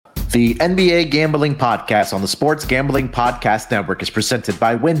The NBA Gambling Podcast on the Sports Gambling Podcast Network is presented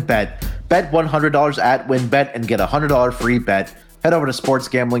by WynnBET. Bet $100 at WynnBET and get a $100 free bet. Head over to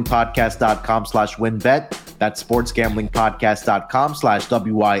sportsgamblingpodcast.com/WynnBET. That's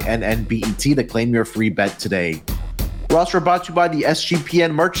sportsgamblingpodcast.com/WYNNBET to claim your free bet today. We're also brought to you by the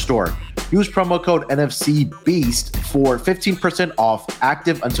SGPN merch store. Use promo code NFCBEAST for 15% off,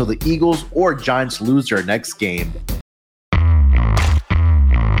 active until the Eagles or Giants lose their next game.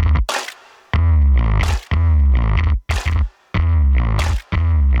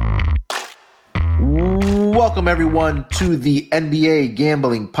 Welcome, everyone, to the NBA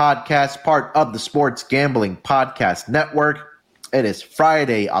Gambling Podcast, part of the Sports Gambling Podcast Network. It is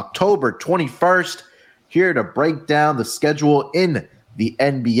Friday, October 21st, here to break down the schedule in the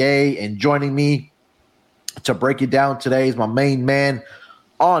NBA. And joining me to break it down today is my main man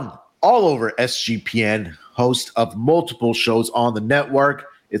on all over SGPN, host of multiple shows on the network.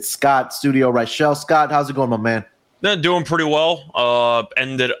 It's Scott Studio Reichel. Scott, how's it going, my man? They're doing pretty well.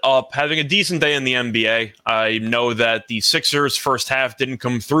 Ended up having a decent day in the NBA. I know that the Sixers first half didn't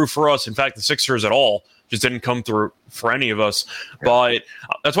come through for us. In fact, the Sixers at all just didn't come through for any of us. But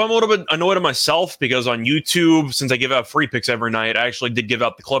that's why I'm a little bit annoyed at myself, because on YouTube, since I give out free picks every night, I actually did give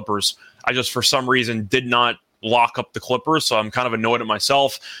out the Clippers. I just, for some reason, did not lock up the Clippers, so I'm kind of annoyed at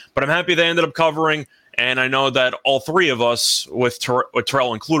myself. But I'm happy they ended up covering, and I know that all three of us, with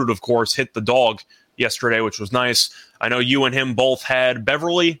Terrell included, of course, hit the dog yesterday, which was nice. I know you and him both had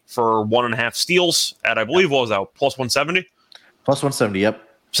Beverly for 1.5 steals at, I believe, what was that, plus 170? Plus 170, yep.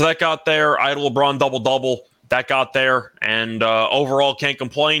 So that got there. I had a LeBron double-double. That got there. And overall, can't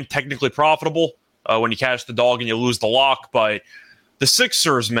complain. Technically profitable when you cash the dog and you lose the lock. But the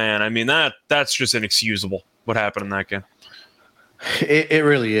Sixers, man, I mean, that's just inexcusable what happened in that game. It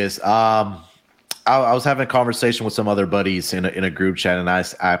really is. I was having a conversation with some other buddies in a group chat, and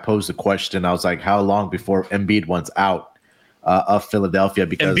I posed a question. I was like, how long before Embiid wants out of Philadelphia?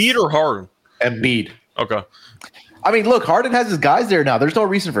 Because Embiid or Harden? Embiid. Okay. I mean, look, Harden has his guys there now. There's no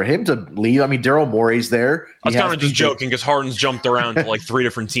reason for him to leave. I mean, Daryl Morey's there. I was kind of just joking because Harden's jumped around to like 3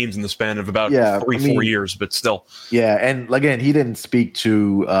 different teams in the span of about 4 years, but still. Yeah, and again, he didn't speak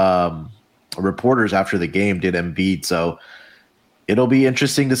to reporters after the game, did Embiid, so it'll be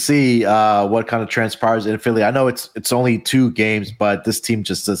interesting to see what kind of transpires in Philly. I know it's only 2 games, but this team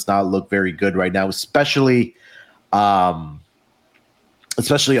just does not look very good right now, especially on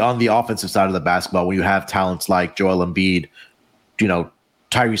the offensive side of the basketball when you have talents like Joel Embiid,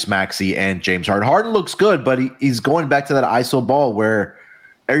 Tyrese Maxey, and James Harden. Harden looks good, but he's going back to that ISO ball where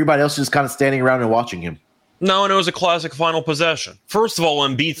everybody else is just kind of standing around and watching him. No, and it was a classic final possession. First of all,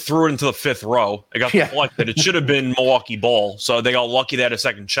 Embiid threw it into the 5th row. It got deflected. It should have been Milwaukee ball, so they got lucky they had a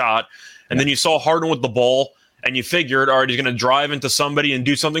second shot. And then you saw Harden with the ball, and you figured, all right, he's going to drive into somebody and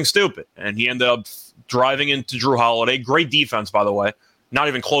do something stupid. And he ended up driving into Drew Holiday. Great defense, by the way. Not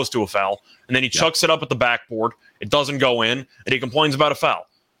even close to a foul. And then he chucks it up at the backboard. It doesn't go in, and he complains about a foul.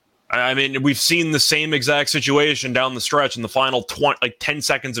 I mean, we've seen the same exact situation down the stretch in the final 10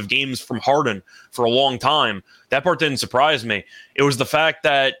 seconds of games from Harden for a long time. That part didn't surprise me. It was the fact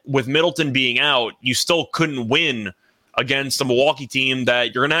that with Middleton being out, you still couldn't win against a Milwaukee team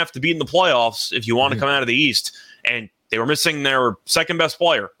that you're going to have to beat in the playoffs if you want to come out of the East. And they were missing their second best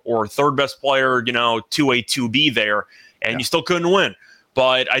player or third best player, 2A, 2B there, and you still couldn't win.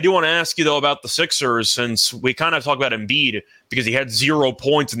 But I do want to ask you, though, about the Sixers, since we kind of talk about Embiid because he had 0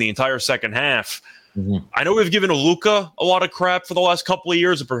 points in the entire second half. Mm-hmm. I know we've given Luka a lot of crap for the last couple of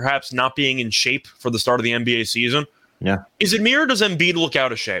years of perhaps not being in shape for the start of the NBA season. Yeah. Is it me or does Embiid look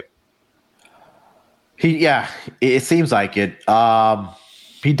out of shape? It seems like it.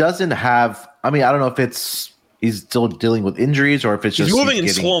 He doesn't have – I mean, I don't know if he's still dealing with injuries or if it's he's moving in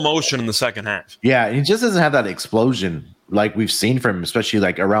slow motion in the second half. Yeah, he just doesn't have that explosion like we've seen from him, especially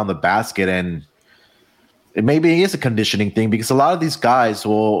like around the basket. And maybe it is a conditioning thing because a lot of these guys,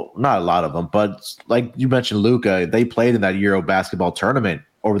 well, not a lot of them, but like you mentioned, Luka, they played in that Euro basketball tournament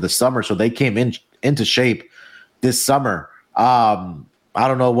over the summer, so they came into shape this summer. I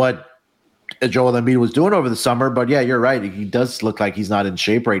don't know what Joel Embiid was doing over the summer, but yeah, you're right. He does look like he's not in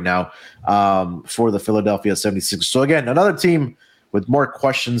shape right now for the Philadelphia 76ers. So again, another team with more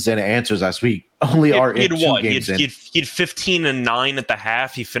questions than answers as we only are in 2 games in. He had 15 and 9 at the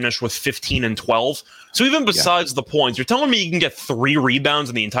half. He finished with 15 and 12. So even besides the points, you're telling me you can get 3 rebounds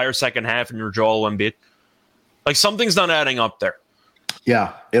in the entire second half and you're Joel Embiid? Like, something's not adding up there.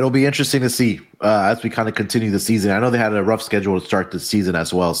 Yeah, it'll be interesting to see as we kind of continue the season. I know they had a rough schedule to start the season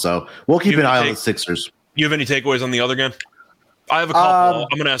as well, so we'll keep an eye on the Sixers. You have any takeaways on the other game? I have a couple.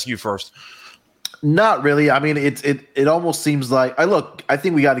 I'm going to ask you first. Not really. I mean, it almost seems like I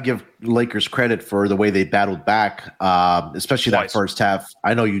think we got to give Lakers credit for the way they battled back, especially that first half.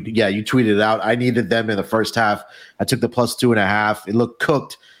 I know you tweeted it out. I needed them in the first half. I took the plus 2.5. It looked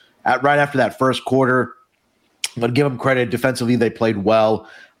cooked right after that first quarter. But give them credit. Defensively, they played well.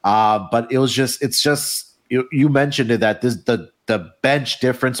 But it's just you mentioned it that the bench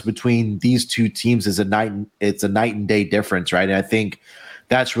difference between these two teams is a night and day difference, right? And I think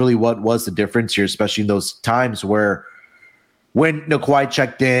that's really what was the difference here, especially in those times where when Kawhi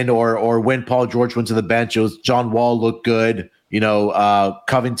checked in or when Paul George went to the bench, it was John Wall looked good.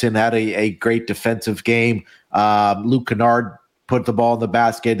 Covington had a great defensive game. Luke Kennard put the ball in the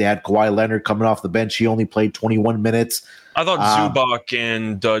basket. They had Kawhi Leonard coming off the bench. He only played 21 minutes. I thought Zubac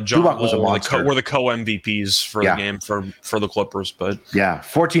and John Wall were the co-MVPs for the game for the Clippers. But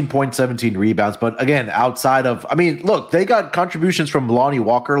 14.17 rebounds. But again, outside of, look, they got contributions from Lonnie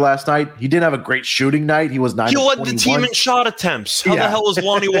Walker last night. He didn't have a great shooting night. He was 9 He led the team in shot attempts. How the hell is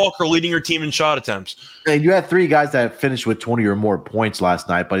Lonnie Walker leading your team in shot attempps? And you had 3 guys that finished with 20 or more points last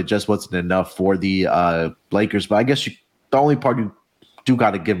night, but it just wasn't enough for the Lakers. But I guess the only part you do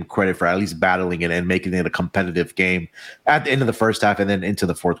got to give them credit for at least battling it and making it a competitive game at the end of the first half and then into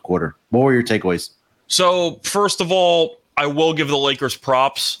the fourth quarter. What were your takeaways? So, first of all, I will give the Lakers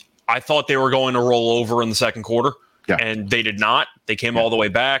props. I thought they were going to roll over in the second quarter, and they did not. They came all the way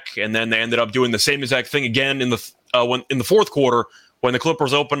back, and then they ended up doing the same exact thing again in the fourth quarter when the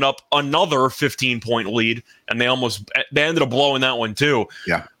Clippers opened up another 15-point lead, and they ended up blowing that one too.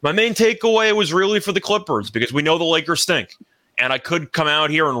 Yeah. My main takeaway was really for the Clippers because we know the Lakers stink. And I could come out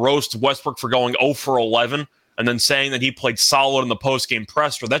here and roast Westbrook for going 0 for 11 and then saying that he played solid in the post-game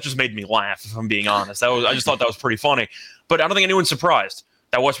presser. That just made me laugh, if I'm being honest. I just thought that was pretty funny. But I don't think anyone's surprised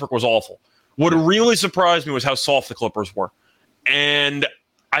that Westbrook was awful. What really surprised me was how soft the Clippers were. And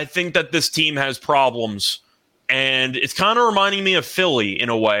I think that this team has problems. And it's kind of reminding me of Philly in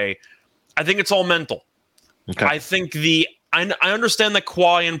a way. I think it's all mental. Okay. I think I understand that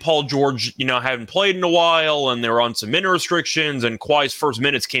Kawhi and Paul George, haven't played in a while and they're on some minute restrictions and Kawhi's first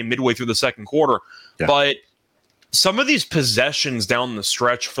minutes came midway through the second quarter. Yeah. But some of these possessions down the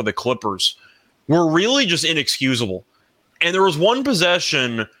stretch for the Clippers were really just inexcusable. And there was one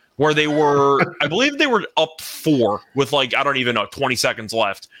possession where I believe they were up 4 with 20 seconds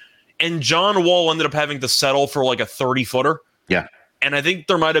left. And John Wall ended up having to settle for a 30-footer. Yeah. And I think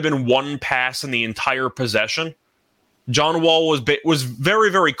there might have been one pass in the entire possession. John Wall was very,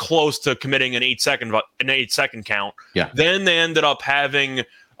 very close to committing an 8-second count. Yeah. Then they ended up having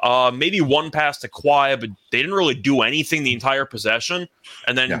maybe one pass to Kawhi, but they didn't really do anything the entire possession.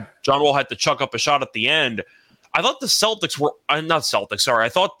 And then John Wall had to chuck up a shot at the end. I thought the I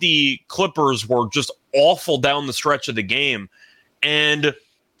thought the Clippers were just awful down the stretch of the game. And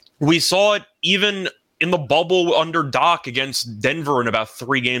we saw it even in the bubble under Doc against Denver in about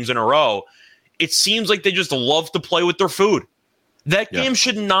 3 games in a row. It seems like they just love to play with their food. That game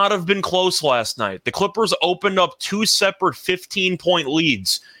should not have been close last night. The Clippers opened up 2 separate 15-point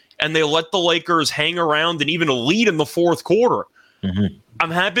leads, and they let the Lakers hang around and even lead in the fourth quarter. Mm-hmm.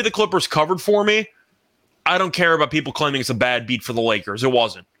 I'm happy the Clippers covered for me. I don't care about people claiming it's a bad beat for the Lakers. It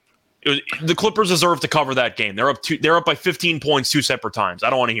wasn't. The Clippers deserve to cover that game. They're up by 15 points 2 separate times.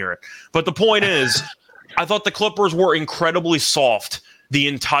 I don't want to hear it. But the point is, I thought the Clippers were incredibly soft the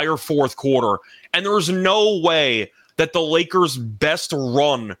entire fourth quarter. And there was no way that the Lakers' best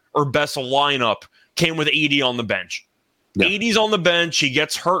run or best lineup came with AD on the bench. Yeah. AD's on the bench. He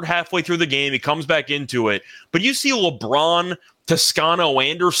gets hurt halfway through the game. He comes back into it. But you see LeBron, Toscano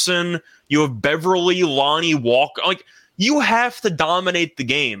Anderson, you have Beverly, Lonnie Walker. You have to dominate the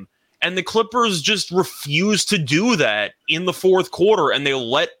game. And the Clippers just refused to do that in the fourth quarter. And they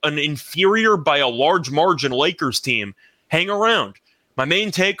let an inferior by a large margin Lakers team hang around. My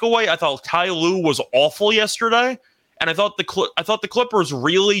main takeaway, I thought Ty Lue was awful yesterday, and I thought the Clippers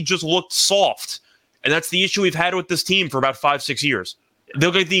really just looked soft, and that's the issue we've had with this team for about 5-6 years. They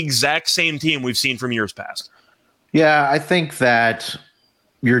look like the exact same team we've seen from years past. Yeah, I think that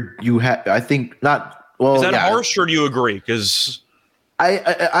I think not. Well, is that harsh, or do you agree? Because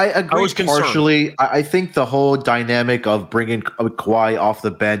I agree partially. I think the whole dynamic of bringing Kawhi off the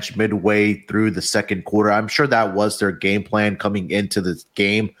bench midway through the second quarter, I'm sure that was their game plan coming into this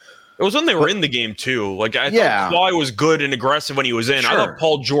game. It was when they were in the game, too. I thought Kawhi was good and aggressive when he was in. Sure. I thought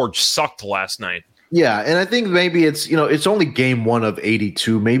Paul George sucked last night. Yeah, and I think maybe it's only game 1 of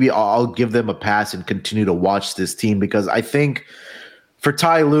 82. Maybe I'll give them a pass and continue to watch this team because I think for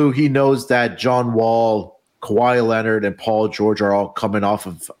Ty Lue, he knows that John Wall, Kawhi Leonard and Paul George are all coming off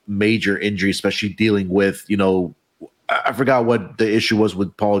of major injury, especially dealing with, I forgot what the issue was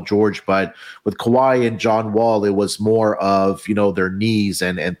with Paul George, but with Kawhi and John Wall, it was more of, their knees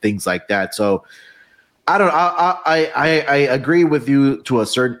and things like that. So I don't know. I agree with you to a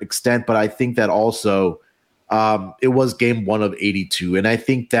certain extent, but I think that also it was game 1 of 82. And I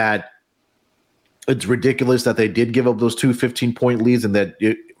think that it's ridiculous that they did give up those 2 15-point leads, and that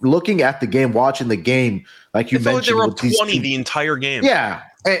looking at the game, watching the game, like you mentioned, like they were up 20 the entire game. Yeah.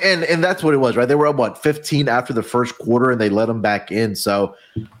 And that's what it was, right? They were up 15 after the first quarter, and they let them back in. So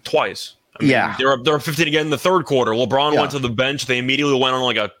twice. They're up 15 again in the third quarter. LeBron went to the bench. They immediately went on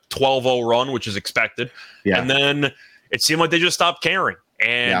like a 12-0 run, which is expected. Yeah. And then it seemed like they just stopped caring.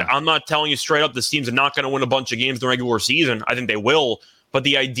 And I'm not telling you straight up this team's not going to win a bunch of games in the regular season. I think they will. But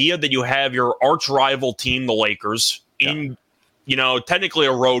the idea that you have your arch rival team, the Lakers, in technically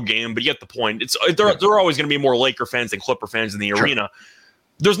a road game, but you get the point. There are always going to be more Laker fans than Clipper fans in the arena.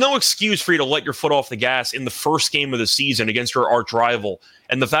 There's no excuse for you to let your foot off the gas in the first game of the season against your arch rival.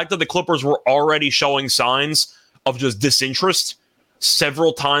 And the fact that the Clippers were already showing signs of just disinterest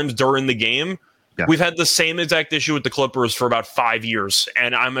several times during the game. Yeah. We've had the same exact issue with the Clippers for about 5 years,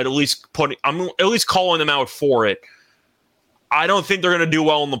 and I'm at least calling them out for it. I don't think they're going to do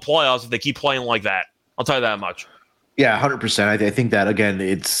well in the playoffs if they keep playing like that. I'll tell you that much. Yeah, 100%. I think that, again,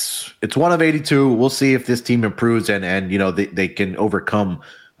 it's 1 of 82. We'll see if this team improves and they can overcome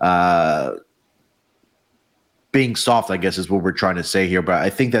being soft, I guess is what we're trying to say here. But I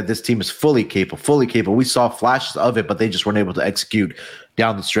think that this team is fully capable. We saw flashes of it, but they just weren't able to execute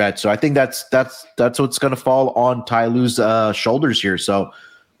down the stretch. So I think that's what's going to fall on Ty Lue's shoulders here. So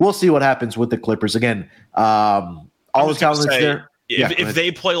we'll see what happens with the Clippers. Again, all the talent is there. If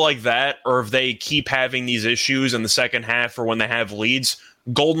they play like that, or if they keep having these issues in the second half or when they have leads,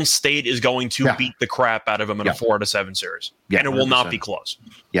 Golden State is going to beat the crap out of them in a 4-7 series. And it will 100%. Not be close.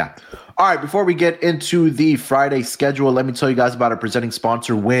 Yeah. All right, before we get into the Friday schedule, let me tell you guys about our presenting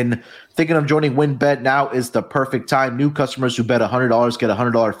sponsor, Wynn. Thinking of joining WynnBET? Now is the perfect time. New customers who bet $100 get a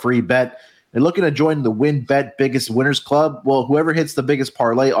 $100 free bet. And looking to join the WynnBET Biggest Winners Club? Well, whoever hits the biggest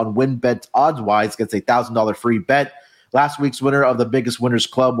parlay on WynnBET odds-wise gets a $1,000 free bet. Last week's winner of the Biggest Winners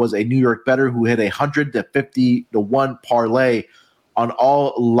Club was a New York bettor who hit 150-1 parlay on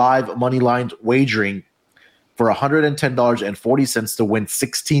all live money line wagering for $110.40 to win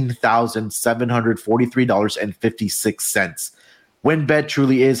 $16,743.56. WynnBET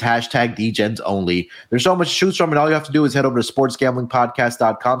truly is #DGens only. There's so much to choose from, and all you have to do is head over to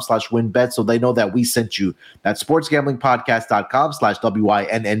sportsgamblingpodcast.com/WynnBET so they know that we sent you. That's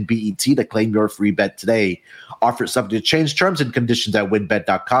sportsgamblingpodcast.com/WYNNBET to claim your free bet today. Offer subject to change, terms and conditions at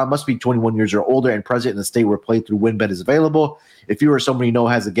WynnBET.com. Must be 21 years or older and present in the state where playthrough WynnBET is available. If you or someone you know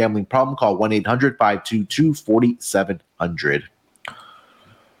has a gambling problem, call 1-800-522-4700.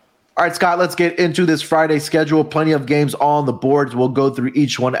 All right, Scott, let's get into this Friday schedule. Plenty of games on the boards. We'll go through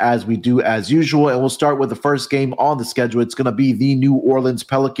each one as we do as usual, and we'll start with the first game on the schedule. It's going to be the New Orleans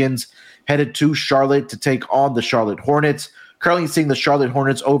Pelicans headed to Charlotte to take on the Charlotte Hornets. Currently seeing the Charlotte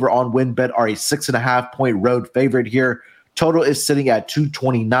Hornets over on WynnBET are a 6.5-point road favorite here. Total is sitting at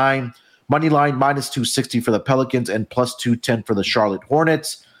 229. Money line minus 260 for the Pelicans and plus 210 for the Charlotte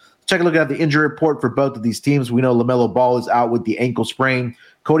Hornets. Take a look at the injury report for both of these teams. We know LaMelo Ball is out with the ankle sprain.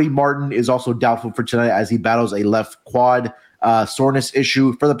 Cody Martin is also doubtful for tonight as he battles a left quad soreness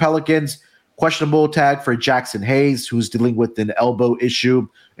issue. For the Pelicans, questionable tag for Jackson Hayes, who's dealing with an elbow issue.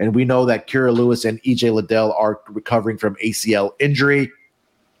 And we know that Kira Lewis and EJ Liddell are recovering from ACL injury.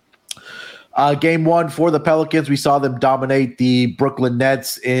 Game 1 for the Pelicans, we saw them dominate the Brooklyn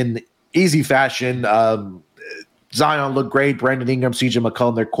Nets in easy fashion. Zion looked great. Brandon Ingram, CJ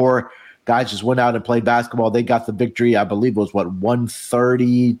McCollum, their core guys just went out and played basketball. They got the victory. I believe it was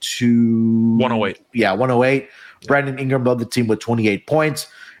 130 to 108. Yeah, 108. Brandon Ingram led the team with 28 points.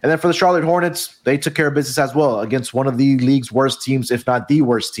 And then for the Charlotte Hornets, they took care of business as well against one of the league's worst teams, if not the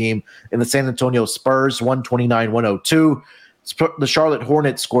worst team, in the San Antonio Spurs, 129-102. The Charlotte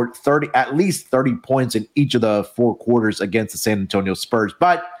Hornets scored at least 30 points in each of the 4 quarters against the San Antonio Spurs.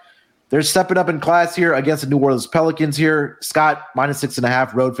 But they're stepping up in class here against the New Orleans Pelicans here. Scott, minus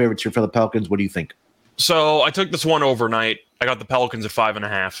 6.5 road favorites here for the Pelicans. What do you think? So I took this one overnight. I got the Pelicans at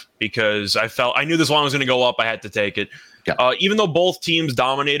 5.5 because I knew this line was going to go up. I had to take it. Yeah. Even though both teams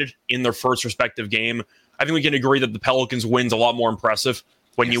dominated in their first respective game, I think we can agree that the Pelicans win's a lot more impressive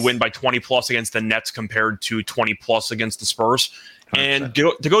when you win by 20 plus against the Nets compared to 20 plus against the Spurs. 100%. And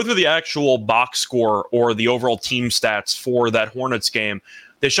to go through the actual box score or the overall team stats for that Hornets game,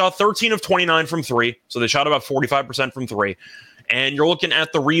 they shot 13 of 29 from 3, so they shot about 45% from 3. And you're looking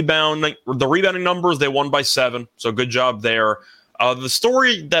at the rebounding numbers, they won by 7, so good job there. The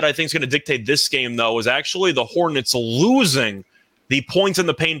story that I think is going to dictate this game, though, is actually the Hornets losing the points in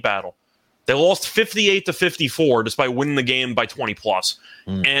the paint battle. They lost 58-54 despite winning the game by 20 plus.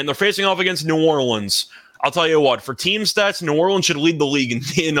 And they're facing off against New Orleans. I'll tell you what, for team stats, New Orleans should lead the league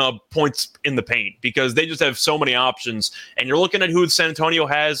in points in the paint because they just have so many options. And you're looking at who San Antonio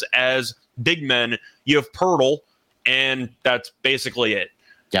has as big men. You have Pirtle, and that's basically it.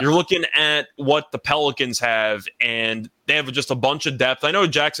 Yep. You're looking at what the Pelicans have, and they have just a bunch of depth. I know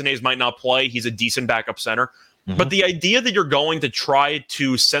Jackson Hayes might not play. He's a decent backup center. But the idea that you're going to try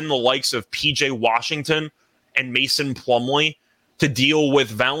to send the likes of P.J. Washington and Mason Plumlee to deal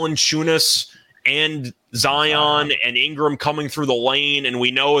with Valanciunas and Zion and Ingram coming through the lane, and we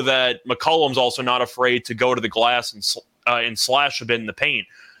know that McCollum's also not afraid to go to the glass and slash a bit in the paint.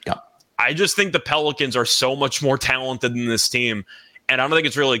 Yeah. I just think the Pelicans are so much more talented than this team, and I don't think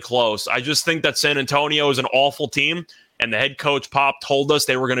it's really close. I just think that San Antonio is an awful team, and the head coach, Pop, told us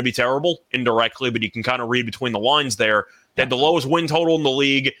they were going to be terrible indirectly, but you can kind of read between the lines there. They had the lowest win total in the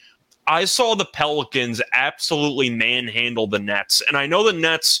league. I saw the Pelicans absolutely manhandle the Nets, and I know the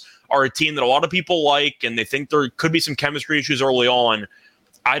Nets are a team that a lot of people like, and they think there could be some chemistry issues early on.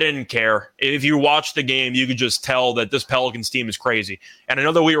 I didn't care. If you watch the game, you could just tell that this Pelicans team is crazy. And I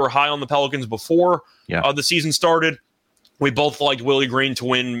know that we were high on the Pelicans before the season started. We both liked Willie Green to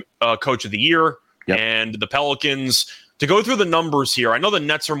win Coach of the Year, and the Pelicans – to go through the numbers here, I know the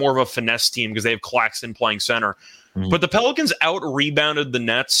Nets are more of a finesse team because they have Claxton playing center, but the Pelicans out-rebounded the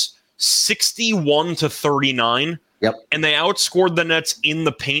Nets 61-39, and they outscored the Nets in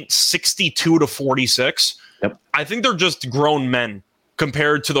the paint 62-46. I think they're just grown men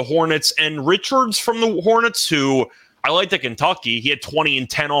compared to the Hornets, and Richards from the Hornets, who I liked at Kentucky, he had 20 and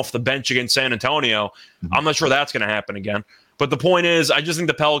 10 off the bench against San Antonio. I'm not sure that's going to happen again. But the point is, I just think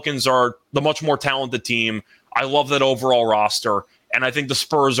the Pelicans are the much more talented team. I love that overall roster, and I think the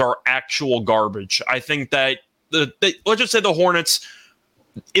Spurs are actual garbage. I think that let's just say the Hornets,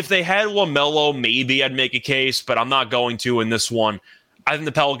 if they had LaMelo, maybe I'd make a case, but I'm not going to in this one. I think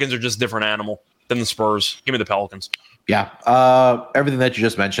the Pelicans are just a different animal than the Spurs. Give me the Pelicans. Yeah, everything that you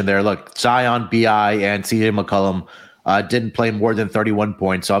just mentioned there. Look, Zion, B.I., and C.J. McCollum didn't play more than 31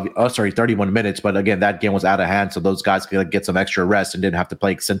 minutes. But again, that game was out of hand, so those guys could get some extra rest and didn't have to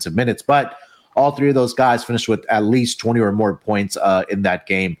play extensive minutes. But all three of those guys finished with at least 20 or more points in that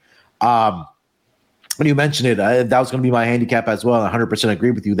game. When you mentioned it, that was going to be my handicap as well. 100%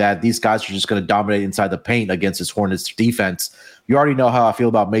 agree with you that these guys are just going to dominate inside the paint against this Hornets defense. You already know how I feel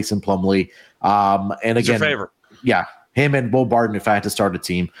about Mason Plumlee. And again, your favorite. Yeah, him and Will Barton if I had to start a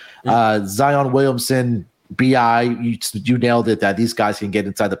team. Zion Williamson, B.I., you nailed it, that these guys can get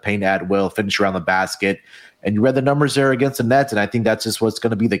inside the paint at will, finish around the basket. And you read the numbers there against the Nets, and I think that's just what's going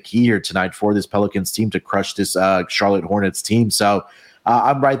to be the key here tonight for this Pelicans team to crush this Charlotte Hornets team. So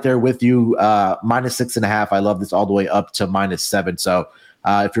I'm right there with you, -6.5. I love this all the way up to -7. So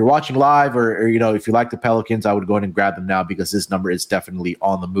if you're watching live or if you like the Pelicans, I would go ahead and grab them now because this number is definitely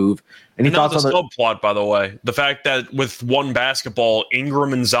on the move. Any thoughts on the subplot, by the way? The fact that with one basketball,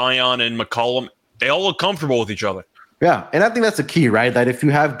 Ingram and Zion and McCollum, they all look comfortable with each other. Yeah, and I think that's the key, right? That if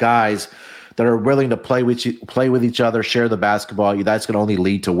you have guys that are willing to play with each other, share the basketball, that's going to only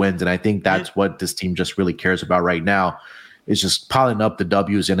lead to wins. And I think that's what this team just really cares about right now, is just piling up the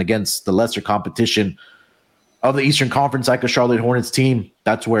W's. And against the lesser competition of the Eastern Conference, like a Charlotte Hornets team,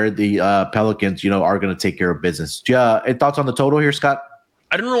 that's where the Pelicans, are going to take care of business. Do you any thoughts on the total here, Scott?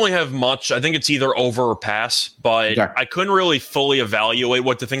 I didn't really have much. I think it's either over or pass, but I couldn't really fully evaluate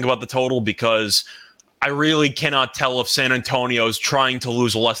what to think about the total because I really cannot tell if San Antonio is trying to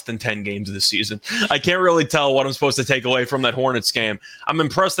lose less than 10 games this season. I can't really tell what I'm supposed to take away from that Hornets game. I'm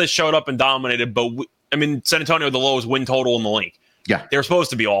impressed they showed up and dominated, but San Antonio, the lowest win total in the league. Yeah. They're supposed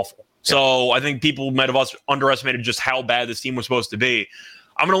to be awful. So I think people might have underestimated just how bad this team was supposed to be.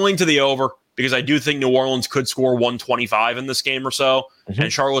 I'm going to lean to the over because I do think New Orleans could score 125 in this game or so.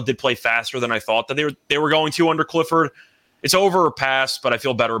 And Charlotte did play faster than I thought that they were going to under Clifford. It's over or pass, but I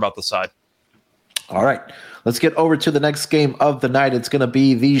feel better about the side. All right, let's get over to the next game of the night. It's going to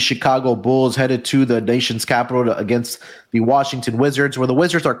be the Chicago Bulls headed to the nation's capital against the Washington Wizards, where the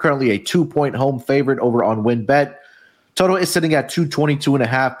Wizards are currently a 2-point home favorite over on WinBet. Total is sitting at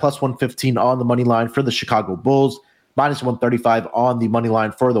 222.5 plus 115 on the money line for the Chicago Bulls, minus 135 on the money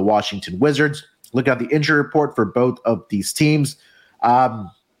line for the Washington Wizards. Look at the injury report for both of these teams.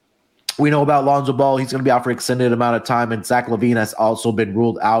 We know about Lonzo Ball. He's going to be out for an extended amount of time, and Zach LaVine has also been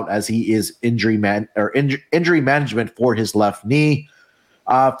ruled out as he is injury management for his left knee.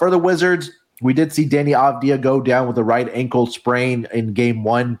 For the Wizards, we did see Danny Avdija go down with a right ankle sprain in Game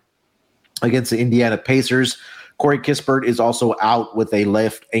 1 against the Indiana Pacers. Corey Kispert is also out with a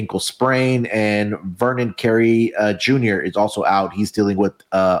left ankle sprain, and Vernon Carey Jr. is also out. He's dealing with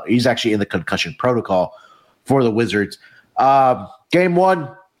he's actually in the concussion protocol for the Wizards. Game one,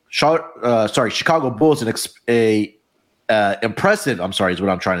 Chicago Bulls impressive, is what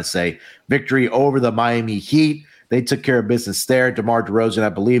I'm trying to say, victory over the Miami Heat. They took care of business there. DeMar DeRozan, I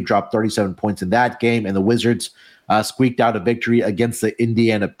believe, dropped 37 points in that game, and the Wizards squeaked out a victory against the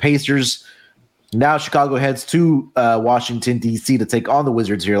Indiana Pacers. Now Chicago heads to Washington, D.C. to take on the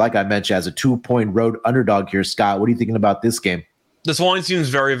Wizards here, like I mentioned, as a 2-point road underdog here. Scott, what are you thinking about this game? This line seems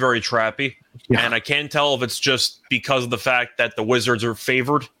very, very trappy, and I can't tell if it's just because of the fact that the Wizards are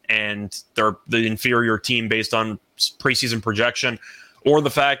favored and they're the inferior team based on preseason projection, or the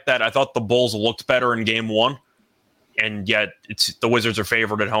fact that I thought the Bulls looked better in game one, and yet it's the Wizards are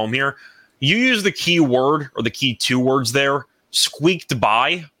favored at home here. You use the key word or the key two words there, squeaked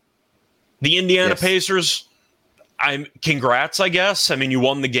by the Indiana Pacers. Congrats, I guess. I mean, you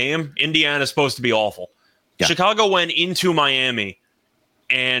won the game. Indiana's supposed to be awful. Yeah. Chicago went into Miami,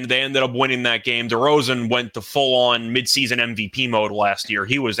 and they ended up winning that game. DeRozan went to full-on midseason MVP mode last year.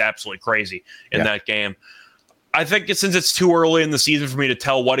 He was absolutely crazy in that game. I think since it's too early in the season for me to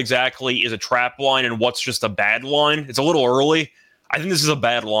tell what exactly is a trap line and what's just a bad line, it's a little early. I think this is a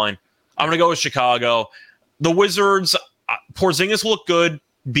bad line. I'm going to go with Chicago. The Wizards, Porzingis looked good.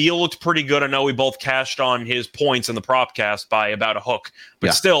 Beal looked pretty good. I know we both cashed on his points in the propcast by about a hook.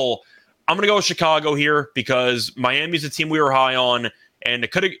 But still, I'm going to go with Chicago here because Miami's a team we were high on, and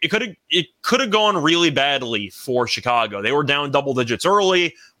it could have gone really badly for Chicago. They were down double digits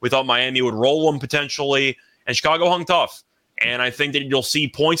early. We thought Miami would roll them potentially, and Chicago hung tough. And I think that you'll see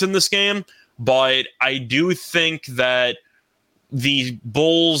points in this game, but I do think that the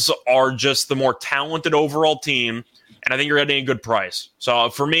Bulls are just the more talented overall team, and I think you're getting a good price. So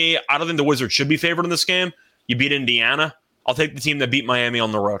for me, I don't think the Wizards should be favored in this game. You beat Indiana. I'll take the team that beat Miami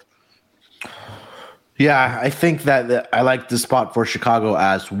on the road. Yeah, I think that I like the spot for Chicago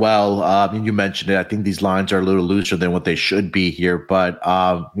as well. You mentioned it. I think these lines are a little looser than what they should be here. But,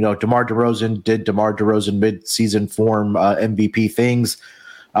 DeMar DeRozan mid-season form MVP things.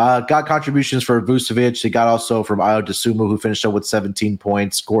 Got contributions for Vucevic. They got also from Ayo Dosunmu, who finished up with 17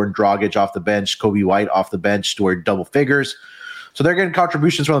 points. Goran Dragic off the bench. Kobe White off the bench toward double figures. So they're getting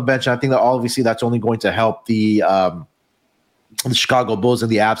contributions from the bench. And I think that obviously that's only going to help the Chicago Bulls in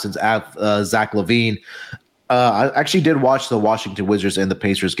the absence of Zach LaVine. I actually did watch the Washington Wizards and the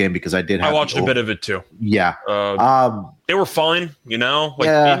Pacers game because I watched a bit of it too. Yeah. They were fine,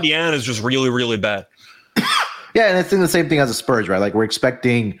 Indiana is just really, really bad. Yeah, and it's in the same thing as the Spurs, right? Like we're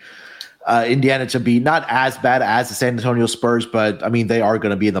expecting Indiana to be not as bad as the San Antonio Spurs, but I mean they are going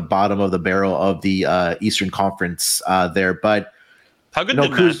to be in the bottom of the barrel of the Eastern Conference there. But how good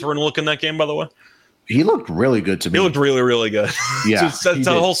did Mathurin look in that game, by the way? He looked really good to me. He looked really, really good. Yeah, that's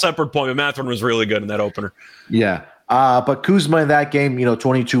a whole separate point. But Mathurin was really good in that opener. Yeah. But Kuzma in that game,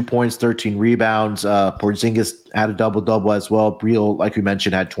 22 points, 13 rebounds. Porzingis had a double-double as well. Beal, like we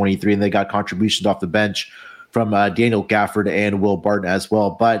mentioned, had 23, and they got contributions off the bench from Daniel Gafford and Will Barton as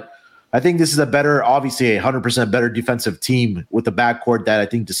well. But I think this is obviously a 100% better defensive team with the backcourt that I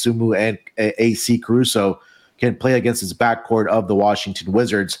think Dosunmu and AC Caruso can play against this backcourt of the Washington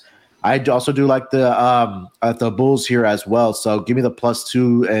Wizards. I also do like the Bulls here as well. So give me the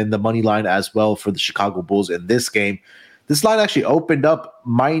 +2 and the money line as well for the Chicago Bulls in this game. This line actually opened up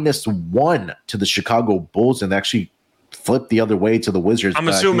 -1 to the Chicago Bulls and actually flipped the other way to the Wizards. I'm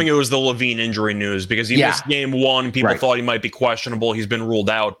assuming it was the LaVine injury news because he missed game one. People thought he might be questionable. He's been ruled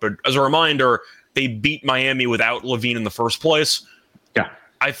out. But as a reminder, they beat Miami without LaVine in the first place. Yeah.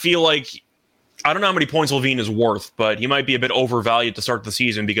 I feel like I don't know how many points LaVine is worth, but he might be a bit overvalued to start the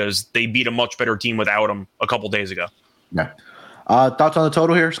season because they beat a much better team without him a couple days ago. Yeah. Thoughts on the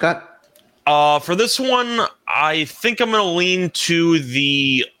total here, Scott? For this one, I think I'm going to lean to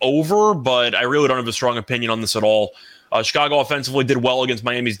the over, but I really don't have a strong opinion on this at all. Chicago offensively did well against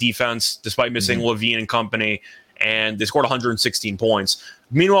Miami's defense, despite missing LaVine and company, and they scored 116 points.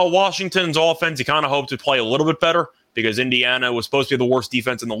 Meanwhile, Washington's offense, you kind of hope to play a little bit better because Indiana was supposed to be the worst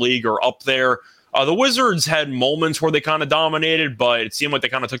defense in the league or up there. The Wizards had moments where they kind of dominated, but it seemed like they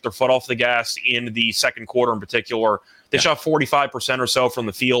kind of took their foot off the gas in the second quarter in particular. They shot 45% or so from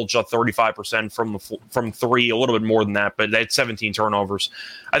the field, shot 35% from three, a little bit more than that, but they had 17 turnovers.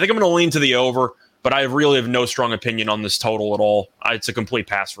 I think I'm going to lean to the over, but I really have no strong opinion on this total at all. It's a complete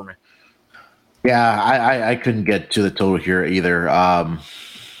pass for me. Yeah, I couldn't get to the total here either.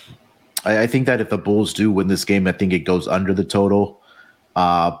 I think that if the Bulls do win this game, I think it goes under the total.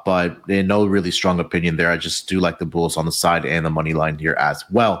 But no really strong opinion there. I just do like the Bulls on the side and the money line here as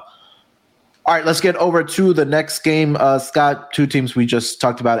well. All right, let's get over to the next game. Scott, two teams we just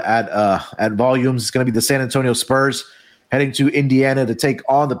talked about at volumes. It's going to be the San Antonio Spurs heading to Indiana to take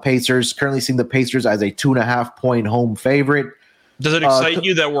on the Pacers. Currently seeing the Pacers as a 2.5-point home favorite. Does it excite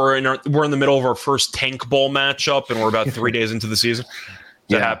you that we're in the middle of our first tank ball matchup and we're about 3 days into the season?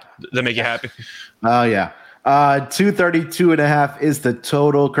 Does that make you happy? Oh, yeah. 232.5 is the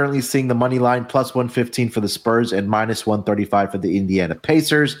total. Currently seeing the money line plus 115 for the Spurs and minus 135 for the Indiana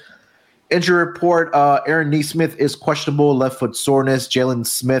Pacers. Injury report, Aaron Nesmith is questionable, left foot soreness. Jalen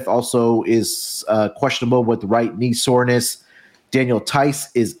Smith also is questionable with right knee soreness. Daniel Tice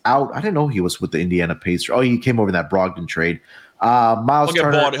is out. I didn't know he was with the Indiana Pacers. Oh, he came over in that Brogdon trade. Miles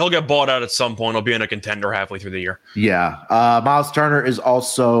Turner. He'll get bought out at some point. He'll be in a contender halfway through the year. Yeah. Miles Turner is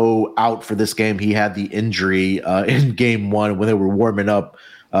also out for this game. He had the injury in game one when they were warming up.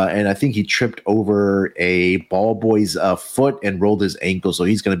 And I think he tripped over a ball boy's foot and rolled his ankle. So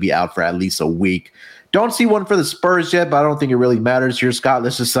he's going to be out for at least a week. Don't see one for the Spurs yet, but I don't think it really matters here, Scott.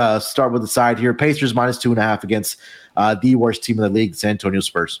 Let's just start with the side here. Pacers minus 2.5 against the worst team in the league, San Antonio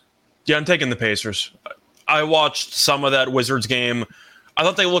Spurs. Yeah, I'm taking the Pacers. I watched some of that Wizards game. I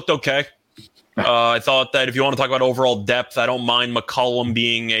thought they looked okay. I thought that if you want to talk about overall depth, I don't mind McCollum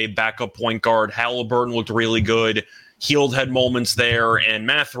being a backup point guard. Halliburton looked really good. Hield had moments there, and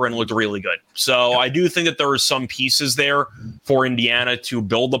Mathurin looked really good. So I do think that there are some pieces there for Indiana to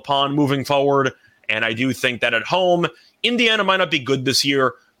build upon moving forward. And I do think that at home, Indiana might not be good this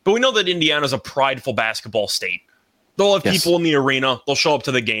year, but we know that Indiana is a prideful basketball state. They'll have people in the arena. They'll show up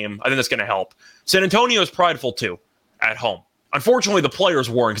to the game. I think that's going to help. San Antonio is prideful, too, at home. Unfortunately, the players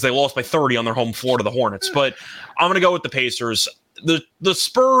weren't because they lost by 30 on their home floor to the Hornets. But I'm going to go with the Pacers. The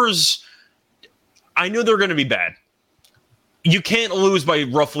Spurs, I knew they were going to be bad. You can't lose by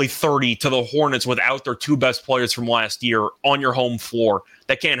roughly 30 to the Hornets without their two best players from last year on your home floor.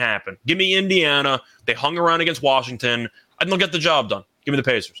 That can't happen. Give me Indiana. They hung around against Washington. I think they'll get the job done. Give me the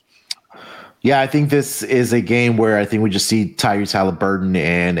Pacers. Yeah, I think this is a game where I think we just see Tyrese Halliburton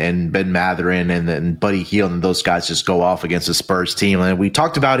and Ben Mathurin and then Buddy Hield and those guys just go off against the Spurs team. And we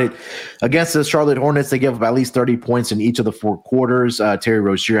talked about it against the Charlotte Hornets. They gave up at least 30 points in each of the four quarters. Terry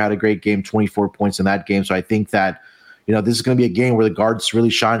Rozier had a great game, 24 points in that game. So I think that, this is going to be a game where the guards really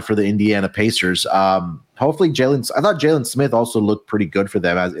shine for the Indiana Pacers. Hopefully I thought Jalen Smith also looked pretty good for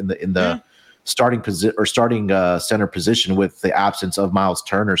them as in the starting position or starting center position with the absence of Miles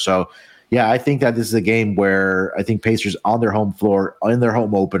Turner. So yeah, I think that this is a game where I think Pacers on their home floor, in their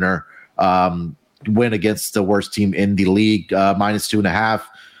home opener, win against the worst team in the league, minus 2.5.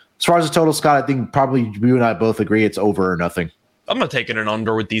 As far as the total, Scott, I think probably you and I both agree it's over or nothing. I'm not taking an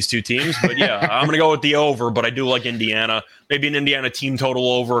under with these two teams, but yeah, I'm going to go with the over, but I do like Indiana. Maybe an Indiana team total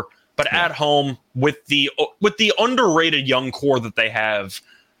over, but at home with the underrated young core that they have,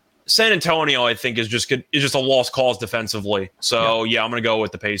 San Antonio, I think, is just a lost cause defensively. So, yeah, I'm going to go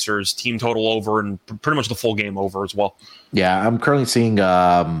with the Pacers. Team total over and pretty much the full game over as well. Yeah, I'm currently seeing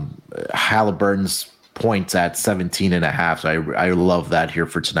Halliburton's points at 17.5. So I love that here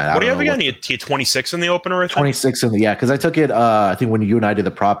for tonight. What do you have again? You had 26 in the opener, I think? 26 in the, because I took it, I think when you and I did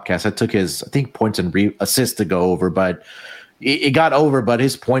the propcast, I took his, points and assists to go over, but it got over, but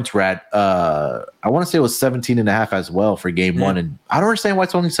his points were at, I want to say it was 17.5 as well for game one. And I don't understand why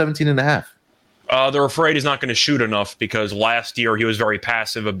it's only 17.5. They're afraid he's not going to shoot enough because last year he was very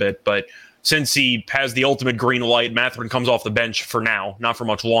passive a bit, but since he has the ultimate green light, Mathurin comes off the bench for now, not for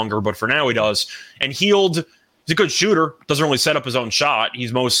much longer, but for now he does. And Hield, he's a good shooter, doesn't really set up his own shot.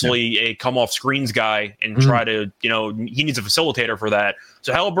 He's mostly a come-off screens guy and try to, he needs a facilitator for that.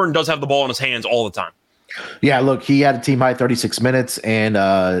 So Halliburton does have the ball in his hands all the time. Yeah, look, he had a team high 36 minutes and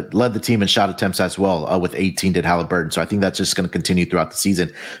led the team in shot attempts as well with 18 did Halliburton. So I think that's just going to continue throughout the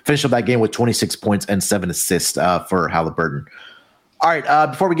season. Finished up that game with 26 points and 7 assists for Halliburton. All right,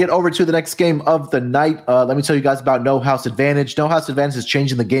 before we get over to the next game of the night, let me tell you guys about No House Advantage. No House Advantage is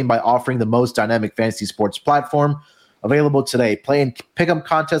changing the game by offering the most dynamic fantasy sports platform available today. Play in pick'em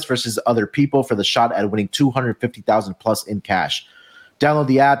contests versus other people for the shot at winning $250,000 plus in cash. Download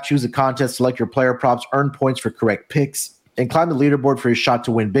the app, choose a contest, select your player props, earn points for correct picks, and climb the leaderboard for your shot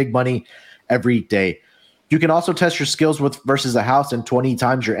to win big money every day. You can also test your skills versus a house and 20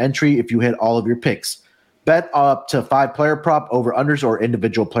 times your entry if you hit all of your picks. Bet up to 5 player prop, over-unders, or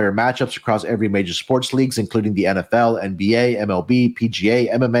individual player matchups across every major sports leagues, including the NFL, NBA, MLB,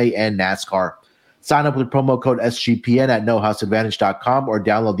 PGA, MMA, and NASCAR. Sign up with promo code SGPN at nohouseadvantage.com or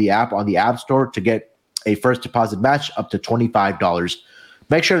download the app on the App Store to get a first deposit match up to $25.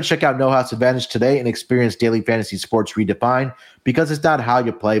 Make sure to check out No House Advantage today and experience daily fantasy sports redefined, because it's not how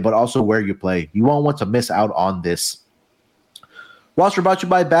you play, but also where you play. You won't want to miss out on this. We're also brought to you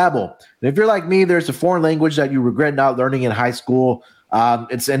by Babbel. And if you're like me, there's a foreign language that you regret not learning in high school.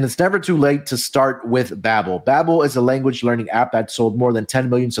 It's never too late to start with Babbel. Babbel is a language learning app that sold more than 10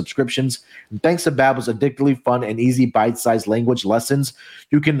 million subscriptions. And thanks to Babbel's addictively fun and easy bite-sized language lessons,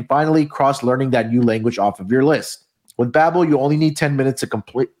 you can finally cross learning that new language off of your list. With Babbel, you only need 10 minutes to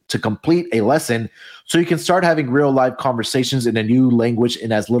complete a lesson, so you can start having real-life conversations in a new language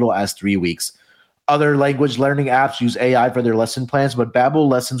in as little as 3 weeks. Other language learning apps use AI for their lesson plans, but Babbel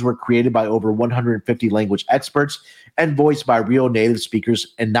lessons were created by over 150 language experts and voiced by real native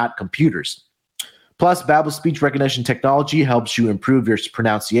speakers and not computers. Plus, Babbel's speech recognition technology helps you improve your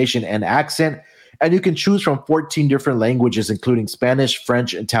pronunciation and accent, and you can choose from 14 different languages, including Spanish,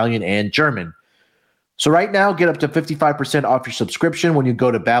 French, Italian, and German. So right now, get up to 55% off your subscription when you go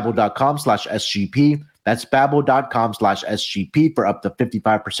to babbel.com/SGP. That's babbel.com/SGP for up to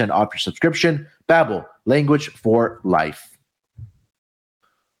 55% off your subscription. Babbel, language for life. All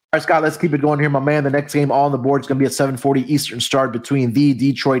right, Scott, let's keep it going here, my man. The next game on the board is going to be a 7:40 Eastern start between the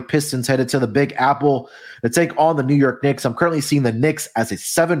Detroit Pistons headed to the Big Apple to take on the New York Knicks. I'm currently seeing the Knicks as a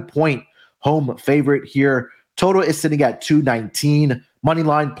 7-point home favorite here. Total is sitting at 219. Money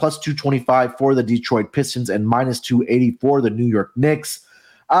line plus 225 for the Detroit Pistons and minus 280 for the New York Knicks.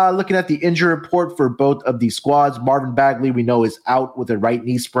 Looking at the injury report for both of these squads, Marvin Bagley, we know, is out with a right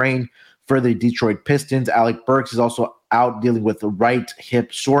knee sprain for the Detroit Pistons. Alec Burks is also out dealing with the right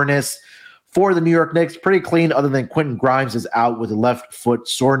hip soreness. For the New York Knicks, pretty clean, other than Quentin Grimes is out with a left foot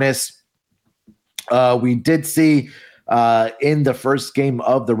soreness. We did see in the first game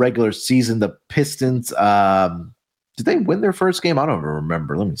of the regular season, the Pistons, did they win their first game? I don't even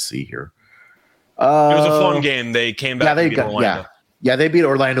remember. Let me see here. It was a fun game. They came back to beat Orlando. Yeah, they beat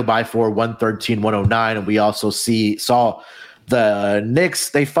Orlando by 4, 113-109. And we also saw the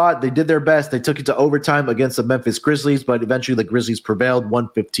Knicks. They fought. They did their best. They took it to overtime against the Memphis Grizzlies, but eventually the Grizzlies prevailed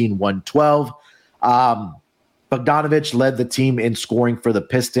 115-112. Bogdanovich led the team in scoring for the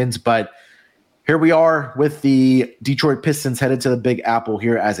Pistons, but here we are with the Detroit Pistons headed to the Big Apple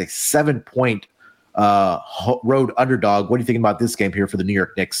here as a 7-point road underdog. What are you thinking about this game here for the New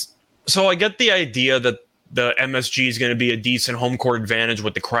York Knicks? So I get the idea that the MSG is going to be a decent home court advantage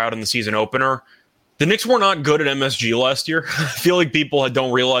with the crowd in the season opener. The Knicks were not good at MSG last year. I feel like people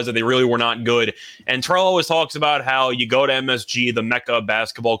don't realize that they really were not good. And Terrell always talks about how you go to MSG, the mecca of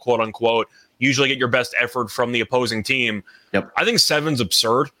basketball, quote unquote, usually get your best effort from the opposing team. Yep. I think 7's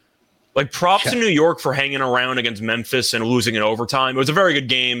absurd. Like, props to New York for hanging around against Memphis and losing in overtime. It was a very good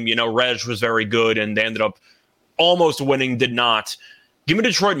game. You know, Reg was very good, and they ended up almost winning, did not. Give me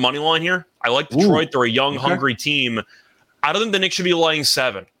Detroit money line here. I like Detroit. They're a young, hungry team. I don't think the Knicks should be laying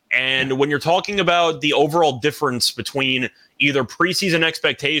 7. And when you're talking about the overall difference between either preseason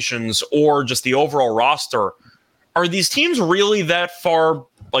expectations or just the overall roster, are these teams really that far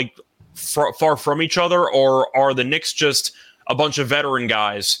from each other, or are the Knicks just a bunch of veteran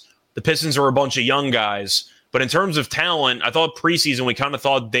guys? The Pistons are a bunch of young guys. But in terms of talent, I thought preseason we kind of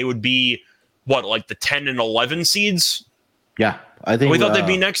thought they would be, like the 10 and 11 seeds? Yeah, I think we thought they'd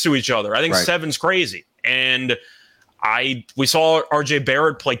be next to each other. I think right. 7's crazy. And we saw RJ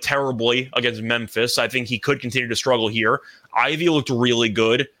Barrett play terribly against Memphis. I think he could continue to struggle here. Ivy looked really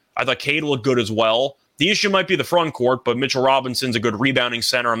good. I thought Cade looked good as well. The issue might be the front court, but Mitchell Robinson's a good rebounding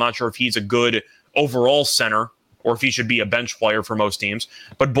center. I'm not sure if he's a good overall center or if he should be a bench player for most teams.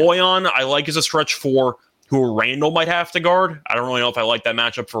 But Bojan, I like as a stretch 4 who Randall might have to guard. I don't really know if I like that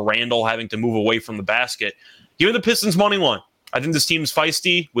matchup for Randall having to move away from the basket. Give me the Pistons money line. I think this team's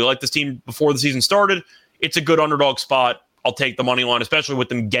feisty. We liked this team before the season started. It's a good underdog spot. I'll take the money line, especially with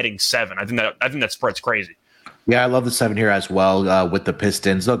them getting 7. I think that spread's crazy. Yeah, I love the 7 here as well with the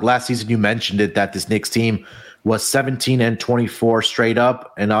Pistons. Look, last season you mentioned it that this Knicks team was 17-24 straight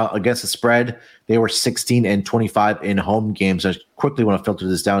up, and against the spread, they were 16-25 in home games. I quickly want to filter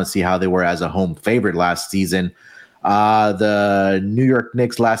this down and see how they were as a home favorite last season. The New York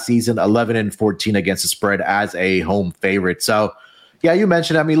Knicks last season, 11-14 against the spread as a home favorite. So, yeah, you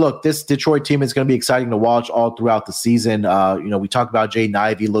mentioned, I mean, look, this Detroit team is going to be exciting to watch all throughout the season. We talked about Jaden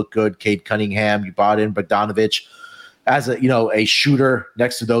Ivey looked good, Cade Cunningham, you brought in Bogdanovich as a shooter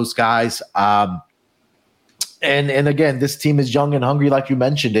next to those guys. And again, this team is young and hungry, like you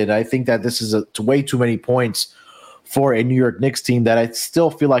mentioned it. I think that this is way too many points for a New York Knicks team that I still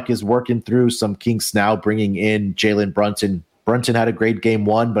feel like is working through some kinks now, bringing in Jalen Brunson. Brunson had a great game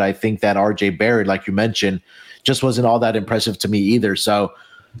 1, but I think that RJ Barrett, like you mentioned, just wasn't all that impressive to me either. So,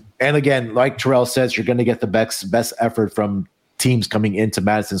 and again, like Terrell says, you're going to get the best effort from teams coming into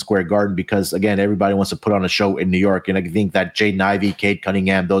Madison Square Garden because, again, everybody wants to put on a show in New York. And I think that Jaden Ivey, Cade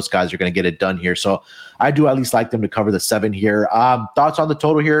Cunningham, those guys are going to get it done here. So I do at least like them to cover the 7 here. Thoughts on the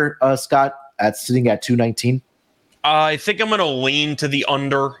total here, Scott, sitting at 219? I think I'm going to lean to the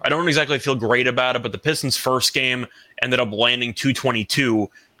under. I don't exactly feel great about it, but the Pistons' first game ended up landing 222.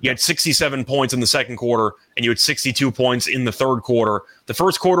 You had 67 points in the second quarter, and you had 62 points in the third quarter. The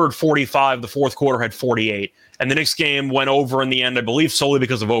first quarter had 45. The fourth quarter had 48. And the Knicks game went over in the end, I believe, solely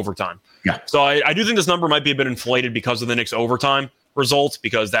because of overtime. Yeah. So I do think this number might be a bit inflated because of the Knicks' overtime results,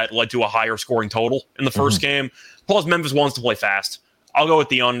 because that led to a higher scoring total in the first game. Plus, Memphis wants to play fast. I'll go with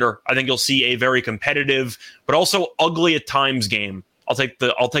the under. I think you'll see a very competitive, but also ugly at times game. I'll take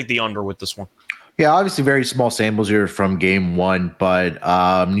the under with this one. Yeah, obviously very small samples here from game 1, but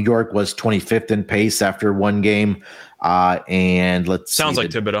New York was 25th in pace after one game. And sounds like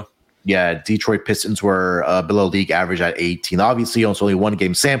Thibodeau. Yeah, Detroit Pistons were below league average at 18. Obviously, it's only one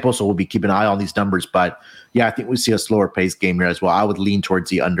game sample, so we'll be keeping an eye on these numbers. But yeah, I think we see a slower pace game here as well. I would lean towards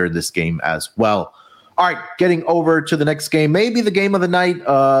the under in this game as well. All right, getting over to the next game, maybe the game of the night.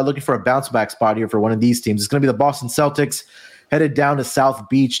 Looking for a bounce back spot here for one of these teams. It's going to be the Boston Celtics headed down to South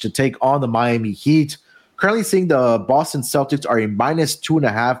Beach to take on the Miami Heat. Currently seeing the Boston Celtics are a minus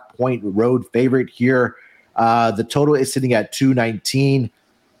 2.5 point road favorite here. The total is sitting at 219,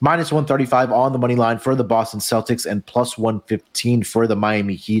 minus 135 on the money line for the Boston Celtics, and plus 115 for the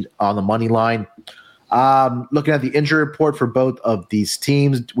Miami Heat on the money line. Looking at the injury report for both of these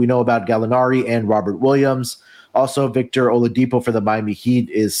teams, we know about Gallinari and Robert Williams. Also, Victor Oladipo for the Miami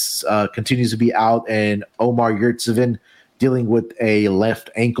Heat continues to be out, and Omar Yurtseven dealing with a left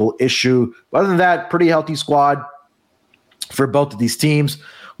ankle issue. Other than that, pretty healthy squad for both of these teams.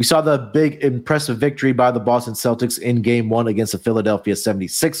 We saw the big, impressive victory by the Boston Celtics in Game 1 against the Philadelphia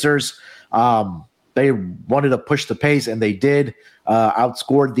 76ers. They wanted to push the pace, and they did.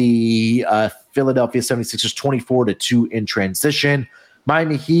 Outscored the Philadelphia 76ers 24-2 in transition.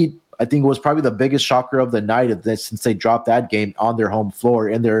 Miami Heat, I think, was probably the biggest shocker of the night since they dropped that game on their home floor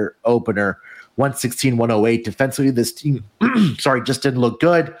in their opener, 116-108. Defensively, this team, just didn't look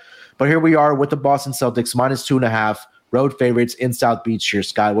good. But here we are with the Boston Celtics, minus 2.5, road favorites in South Beach here.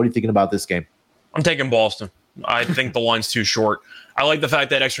 Scott, what are you thinking about this game? I'm taking Boston. I think the line's too short. I like the fact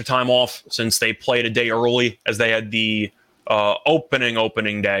that extra time off since they played a day early, as they had the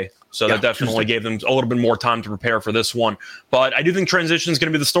opening day. So that definitely gave them a little bit more time to prepare for this one. But I do think transition is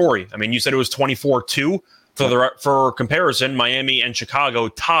going to be the story. I mean, you said it was 24-2. For comparison, Miami and Chicago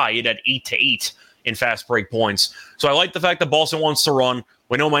tied at 8-8 in fast break points. So I like the fact that Boston wants to run.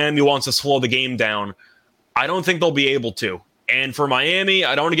 We know Miami wants to slow the game down. I don't think they'll be able to. And for Miami,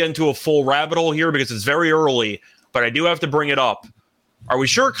 I don't want to get into a full rabbit hole here because it's very early, but I do have to bring it up. Are we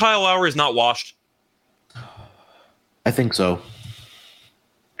sure Kyle Lowry is not washed? I think so.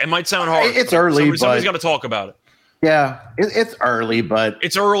 It might sound hard. It's early, somebody's got to talk about it. Yeah, it's early, but...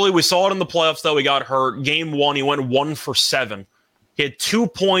 It's early. We saw it in the playoffs, though. He got hurt. Game 1, he went 1 for 7. He had 2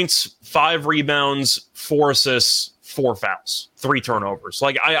 points, 5 rebounds, 4 assists, 4 fouls, 3 turnovers.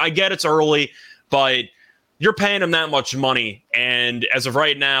 Like, I get it's early, but you're paying him that much money, and as of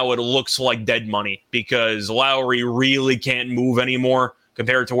right now, it looks like dead money because Lowry really can't move anymore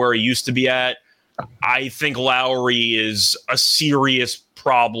compared to where he used to be at. I think Lowry is a serious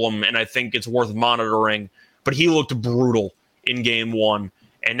problem, and I think it's worth monitoring. But he looked brutal in Game 1,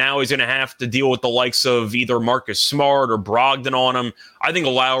 and now he's going to have to deal with the likes of either Marcus Smart or Brogdon on him. I think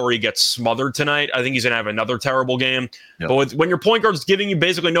Lowry gets smothered tonight. I think he's going to have another terrible game. Yep. But when your point guard's giving you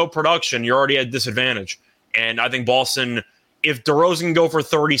basically no production, you're already at disadvantage. And I think Boston, if DeRozan can go for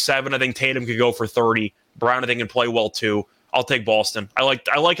 37, I think Tatum could go for 30. Brown, I think, can play well, too. I'll take Boston. I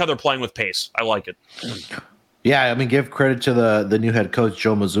like how they're playing with pace. I like it. Yeah, I mean, give credit to the new head coach,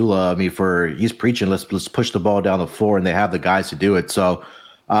 Joe Mazzulla. I mean, he's preaching, let's push the ball down the floor, and they have the guys to do it. So,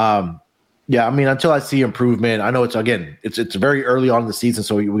 yeah, I mean, until I see improvement, I know it's very early on in the season,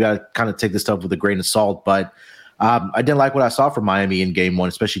 so we got to kind of take this stuff with a grain of salt. But I didn't like what I saw from Miami in Game 1,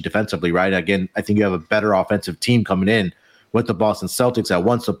 especially defensively, right? Again, I think you have a better offensive team coming in with the Boston Celtics that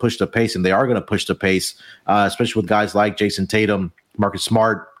wants to push the pace, and they are going to push the pace, especially with guys like Jason Tatum, Marcus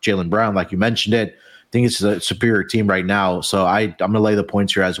Smart, Jaylen Brown, like you mentioned it. I think it's a superior team right now. So I'm going to lay the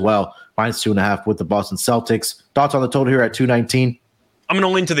points here as well. Minus 2.5 with the Boston Celtics. Thoughts on the total here at 219? I'm going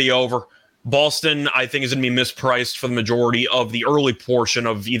to lean to the over. Boston, I think, is going to be mispriced for the majority of the early portion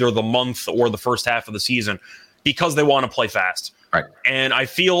of either the month or the first half of the season because they want to play fast. Right. And I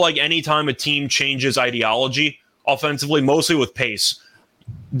feel like anytime a team changes ideology offensively, mostly with pace,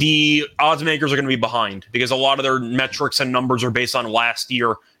 the odds makers are going to be behind because a lot of their metrics and numbers are based on last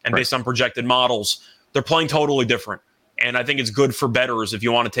year and based on projected models. They're playing totally different. And I think it's good for bettors if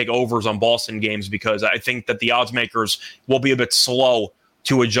you want to take overs on Boston games, because I think that the odds makers will be a bit slow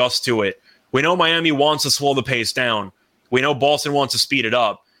to adjust to it. We know Miami wants to slow the pace down. We know Boston wants to speed it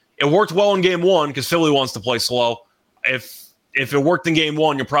up. It worked well in game one because Philly wants to play slow. If it worked in game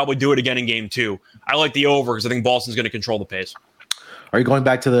one, you'll probably do it again in game two. I like the over because I think Boston's going to control the pace. Are you going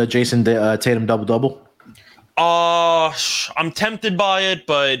back to the Jason Tatum double-double? I'm tempted by it,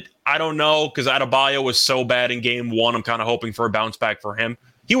 but I don't know because Adebayo was so bad in game one. I'm kind of hoping for a bounce back for him.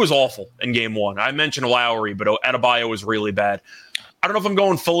 He was awful in game one. I mentioned Lowry, but Adebayo was really bad. I don't know if I'm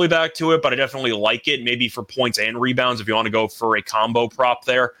going fully back to it, but I definitely like it, maybe for points and rebounds if you want to go for a combo prop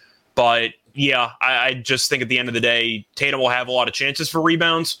there. But yeah, I just think at the end of the day, Tatum will have a lot of chances for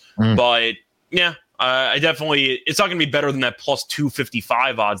rebounds. But yeah, I definitely, it's not going to be better than that plus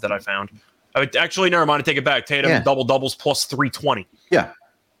 255 odds that I found. Actually, never mind. I take it back. Tatum double doubles plus 320. Yeah.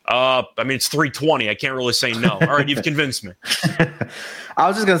 I mean, it's 320. I can't really say no. All right, you've convinced me. I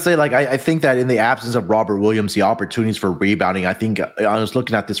was just going to say, like, I think that in the absence of Robert Williams, the opportunities for rebounding, I think I was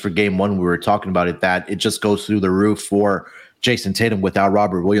looking at this for game one, we were talking about it, that it just goes through the roof for Jason Tatum without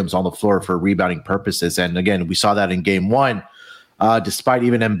Robert Williams on the floor for rebounding purposes. And again, we saw that in game one. Despite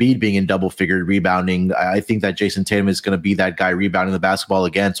even Embiid being in double-figured rebounding, I think that Jason Tatum is going to be that guy rebounding the basketball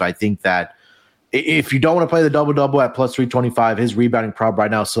again. So I think that if you don't want to play the double-double at plus 325, his rebounding prop right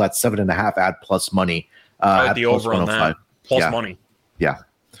now is still at 7.5 at plus money. I like the over on that. Plus money. Yeah.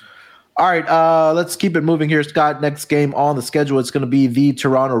 All right, let's keep it moving here, Scott. Next game on the schedule, it's going to be the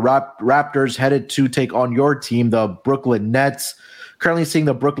Toronto Raptors headed to take on your team, the Brooklyn Nets. Currently seeing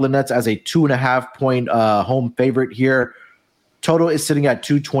the Brooklyn Nets as a 2.5-point home favorite here. Total is sitting at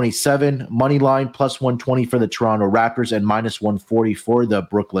 227. Money line plus 120 for the Toronto Raptors and minus 140 for the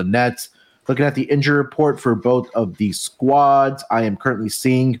Brooklyn Nets. Looking at the injury report for both of these squads, I am currently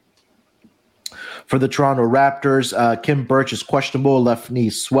seeing for the Toronto Raptors, Kim Birch is questionable, left knee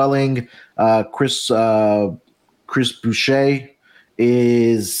swelling. Chris Boucher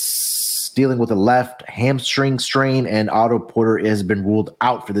is dealing with a left hamstring strain, and Otto Porter has been ruled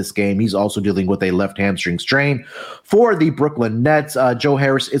out for this game. He's also dealing with a left hamstring strain. For the Brooklyn Nets, Joe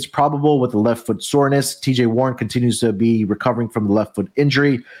Harris is probable with a left foot soreness. TJ Warren continues to be recovering from the left foot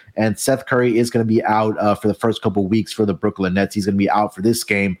injury, and Seth Curry is going to be out for the first couple weeks for the Brooklyn Nets. He's going to be out for this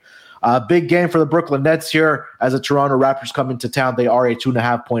game. Big game for the Brooklyn Nets here as the Toronto Raptors come into town. They are a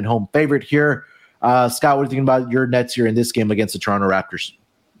 2.5-point home favorite here. Scott, what are you thinking about your Nets here in this game against the Toronto Raptors?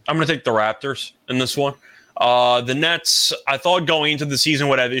 I'm going to take the Raptors in this one. The Nets, I thought going into the season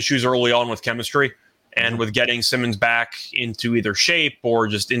would have issues early on with chemistry and with getting Simmons back into either shape or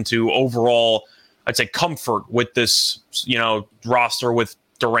just into overall, I'd say, comfort with this, roster with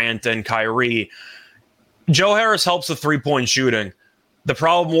Durant and Kyrie. Joe Harris helps the three-point shooting. The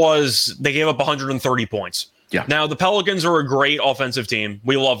problem was they gave up 130 points. Yeah. Now, the Pelicans are a great offensive team.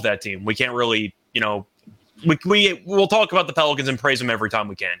 We love that team. We can't really, we'll talk about the Pelicans and praise them every time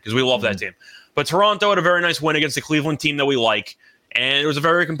we can because we love that team. But Toronto had a very nice win against the Cleveland team that we like, and it was a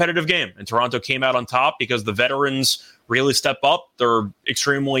very competitive game. And Toronto came out on top because the veterans really step up. They're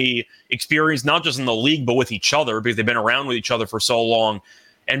extremely experienced, not just in the league, but with each other because they've been around with each other for so long.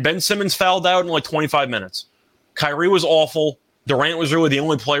 And Ben Simmons fouled out in like 25 minutes. Kyrie was awful. Durant was really the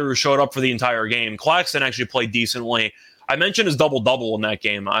only player who showed up for the entire game. Claxton actually played decently. I mentioned his double-double in that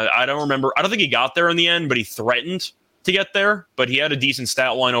game. I don't remember. I don't think he got there in the end, but he threatened to get there. But he had a decent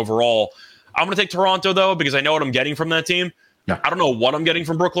stat line overall. I'm going to take Toronto, though, because I know what I'm getting from that team. Yeah. I don't know what I'm getting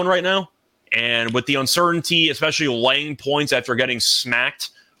from Brooklyn right now. And with the uncertainty, especially laying points after getting smacked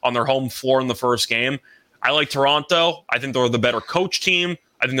on their home floor in the first game, I like Toronto. I think they're the better coach team.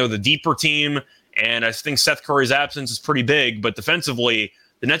 I think they're the deeper team. And I think Seth Curry's absence is pretty big. But defensively,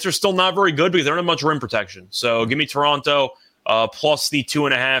 the Nets are still not very good because they don't have much rim protection. So give me Toronto plus the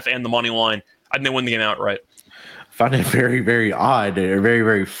 2.5 and the money line. I think they win the game outright. Found it very, very odd or very,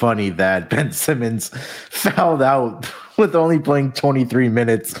 very funny that Ben Simmons fouled out with only playing 23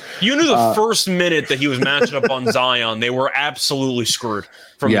 minutes. You knew the first minute that he was matching up on Zion, they were absolutely screwed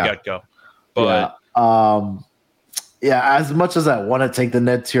from the get-go. But as much as I want to take the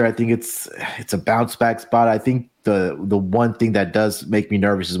Nets here, I think it's a bounce back spot. I think the one thing that does make me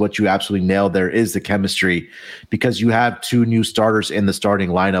nervous is what you absolutely nailed there is the chemistry, because you have two new starters in the starting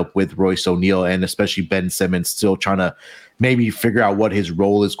lineup with Royce O'Neal and especially Ben Simmons still trying to maybe figure out what his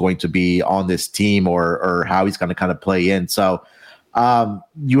role is going to be on this team or how he's going to kind of play in. So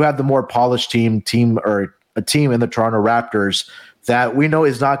you have the more polished team or a team in the Toronto Raptors that we know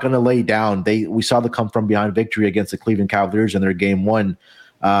is not going to lay down. We saw the come from behind victory against the Cleveland Cavaliers in their game one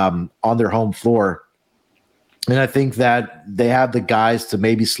on their home floor. And I think that they have the guys to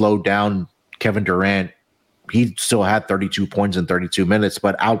maybe slow down Kevin Durant he still had 32 points in 32 minutes.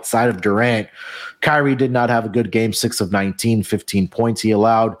 But outside of Durant, Kyrie did not have a good game. 6 of 19, 15 points he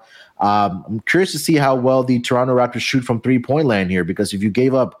allowed. I'm curious to see how well the Toronto Raptors shoot from three-point land here, because if you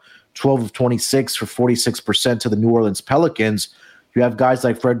gave up 12 of 26 for 46% to the New Orleans Pelicans, you have guys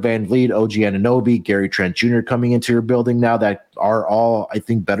like Fred VanVleet, OG Anunoby, Gary Trent Jr. coming into your building now that are all, I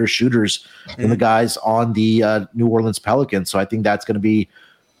think, better shooters than the guys on the New Orleans Pelicans. So I think that's going to be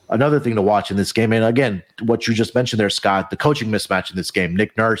another thing to watch in this game. And again, what you just mentioned there, Scott, the coaching mismatch in this game,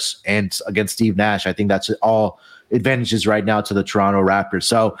 Nick Nurse and against Steve Nash, I think that's all advantages right now to the Toronto Raptors.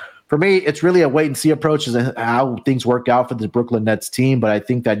 So for me, it's really a wait-and-see approach as how things work out for the Brooklyn Nets team, but I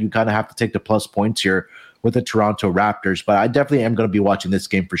think that you kind of have to take the plus points here with the Toronto Raptors. But I definitely am going to be watching this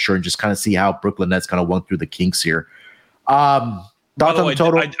game for sure and just kind of see how Brooklyn Nets kind of went through the kinks here. By the way,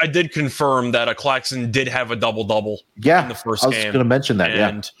 total? I did confirm that Claxton did have a double-double in the first game. I was going to mention that,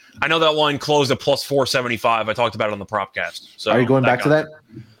 and I know that line closed at plus 475. I talked about it on the Propcast. So are you going back to that?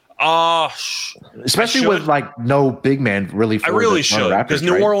 Especially with like no big man really. I really should, because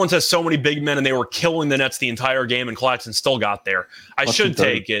New Orleans has so many big men and they were killing the Nets the entire game, and Claxton still got there. I should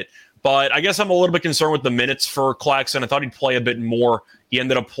take it, but I guess I'm a little bit concerned with the minutes for Claxton. I thought he'd play a bit more. He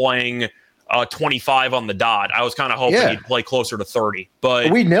ended up playing 25 on the dot. I was kind of hoping he'd play closer to 30,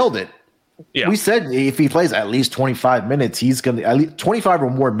 but we nailed it. Yeah. We said if he plays at least 25 minutes, he's going to at least 25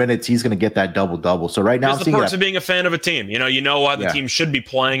 or more minutes. He's going to get that double. So right now, it's the perks of being a fan of a team. You know how the team should be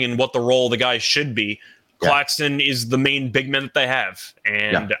playing and what the role of the guy should be. Claxton is the main big man that they have,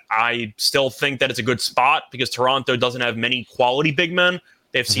 and I still think that it's a good spot because Toronto doesn't have many quality big men.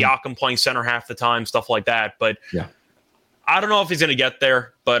 They have Siakam playing center half the time, stuff like that. But I don't know if he's going to get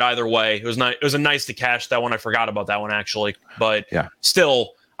there. But either way, it was nice. It was nice to cash that one. I forgot about that one actually, but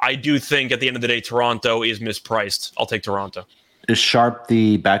still. I do think at the end of the day, Toronto is mispriced. I'll take Toronto. Is Sharp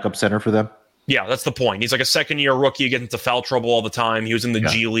the backup center for them? Yeah, that's the point. He's like a second-year rookie, getting into foul trouble all the time. He was in the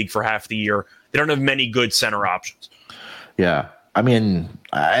G League for half the year. They don't have many good center options. Yeah. I mean,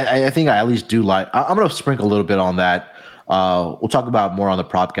 I think I at least do like – I'm going to sprinkle a little bit on that. We'll talk about more on the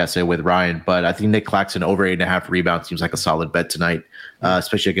podcast today with Ryan, but I think Nick Claxton over 8.5 rebounds seems like a solid bet tonight,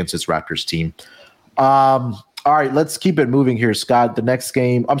 especially against this Raptors team. All right, let's keep it moving here, Scott. The next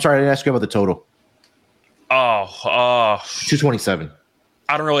game. I'm sorry, I didn't ask you about the total. 227.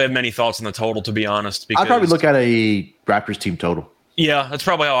 I don't really have many thoughts on the total, to be honest. I'd probably look at a Raptors team total. Yeah, that's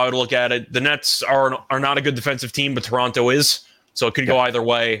probably how I would look at it. The Nets are not a good defensive team, but Toronto is, so it could go either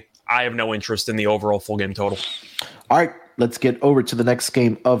way. I have no interest in the overall full game total. All right, let's get over to the next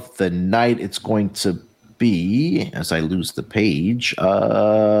game of the night. It's going to be, as I lose the page,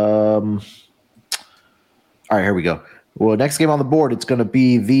 all right, here we go. Well, next game on the board, it's going to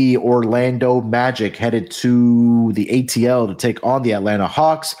be the Orlando Magic headed to the ATL to take on the Atlanta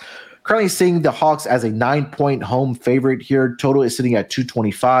Hawks. Currently seeing the Hawks as a 9-point home favorite here. Total is sitting at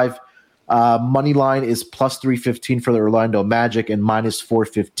 225. Money line is plus 315 for the Orlando Magic and minus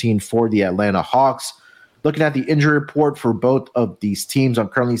 415 for the Atlanta Hawks. Looking at the injury report for both of these teams, I'm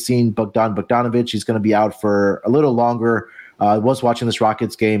currently seeing Bogdanovic. He's going to be out for a little longer. I was watching this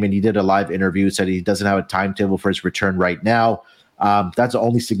Rockets game, and he did a live interview, said he doesn't have a timetable for his return right now. That's the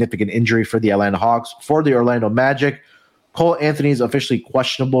only significant injury for the Atlanta Hawks. For the Orlando Magic, Cole Anthony is officially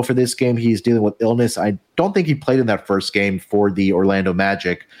questionable for this game. He's dealing with illness. I don't think he played in that first game for the Orlando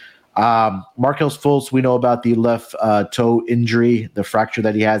Magic. Markelle Fultz, we know about the left toe injury, the fracture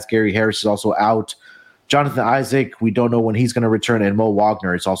that he has. Gary Harris is also out. Jonathan Isaac, we don't know when he's going to return, and Mo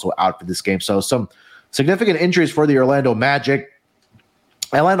Wagner is also out for this game. So some significant injuries for the Orlando Magic.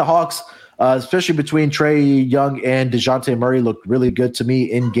 Atlanta Hawks, especially between Trae Young and DeJounte Murray, looked really good to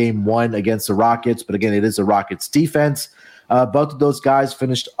me in game one against the Rockets. But again, it is the Rockets defense. Both of those guys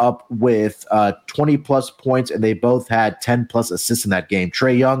finished up with 20-plus points, and they both had 10-plus assists in that game.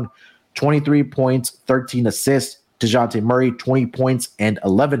 Trae Young, 23 points, 13 assists. DeJounte Murray, 20 points and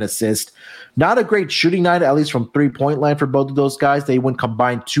 11 assists. Not a great shooting night, at least from three-point line for both of those guys. They went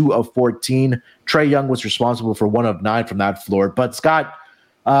combined 2 of 14. Trae Young was responsible for 1 of 9 from that floor. But, Scott,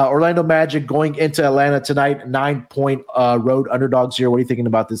 Orlando Magic going into Atlanta tonight, 9-point road underdogs here. What are you thinking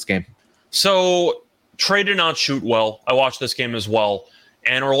about this game? So, Trae did not shoot well. I watched this game as well.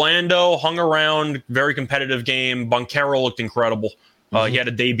 And Orlando hung around, very competitive game. Banchero looked incredible. He had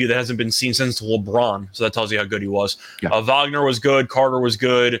a debut that hasn't been seen since LeBron, so that tells you how good he was. Yeah. Wagner was good. Carter was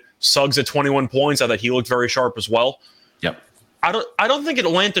good. Suggs at 21 points. I thought he looked very sharp as well. Yep. I don't think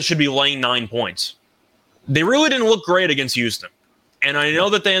Atlanta should be laying 9 points. They really didn't look great against Houston. And I know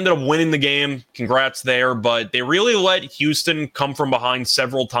that they ended up winning the game. Congrats there. But they really let Houston come from behind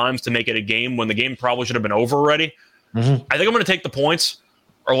several times to make it a game when the game probably should have been over already. I think I'm going to take the points.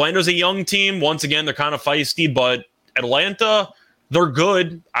 Orlando's a young team. Once again, they're kind of feisty, but Atlanta, they're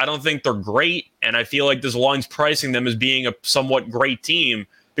good. I don't think they're great, and I feel like this line's pricing them as being a somewhat great team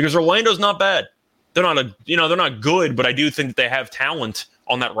because Orlando's not bad. They're not good, but I do think that they have talent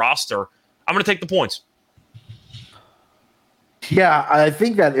on that roster. I'm going to take the points. Yeah, I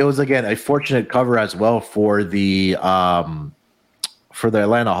think that it was, again, a fortunate cover as well for the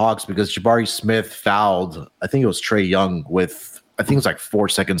Atlanta Hawks because Jabari Smith fouled, I think it was Trae Young with, I think it was like 4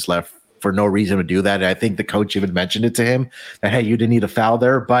 seconds left for no reason to do that. And I think the coach even mentioned it to him that, hey, you didn't need a foul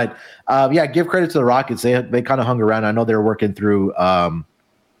there. But yeah, give credit to the Rockets. They kind of hung around. I know they were working through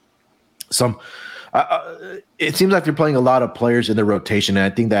some it seems like they're playing a lot of players in the rotation. And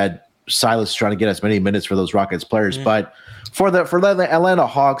I think that Silas is trying to get as many minutes for those Rockets players. But for the Atlanta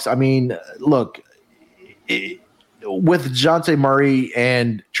Hawks, I mean, look, with DeJounte Murray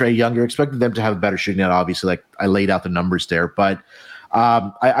and Trae Young, you're expecting them to have a better shooting night, obviously, like I laid out the numbers there. But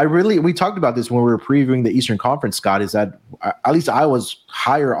we talked about this when we were previewing the Eastern Conference, Scott, is that at least I was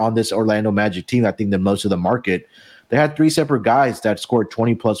higher on this Orlando Magic team, I think, than most of the market. They had 3 separate guys that scored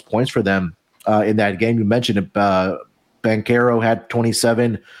 20-plus points for them in that game. You mentioned it. Banchero had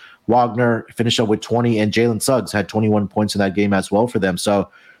 27. Wagner finished up with 20, and Jalen Suggs had 21 points in that game as well for them. So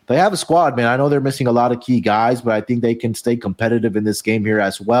they have a squad, man. I know they're missing a lot of key guys, but I think they can stay competitive in this game here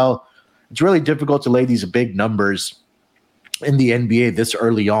as well. It's really difficult to lay these big numbers in the NBA this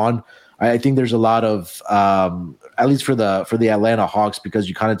early on. I think there's a lot of, at least for the Atlanta Hawks, because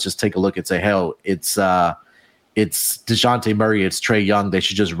you kind of just take a look and say, hell, it's DeJounte Murray, it's Trae Young. They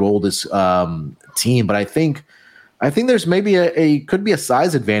should just roll this team. But I think there's maybe could be a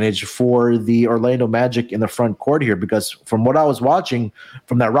size advantage for the Orlando Magic in the front court here, because from what I was watching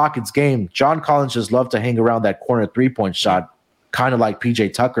from that Rockets game, John Collins just loved to hang around that corner 3-point shot, kind of like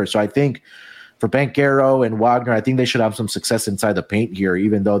PJ Tucker. So I think for Banchero and Wagner, I think they should have some success inside the paint here,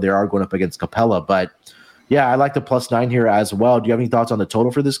 even though they are going up against Capella. But yeah, I like the +9 here as well. Do you have any thoughts on the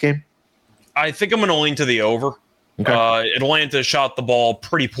total for this game? I think I'm going to lean to the over. Okay. Atlanta shot the ball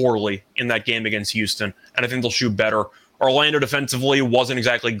pretty poorly in that game against Houston, and I think they'll shoot better. Orlando defensively wasn't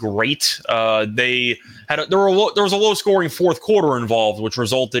exactly great. There was a low-scoring fourth quarter involved, which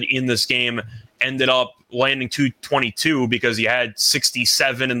resulted in this game ended up landing 222 because you had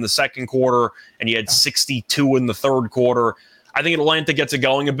 67 in the second quarter and you had 62 in the third quarter. I think Atlanta gets it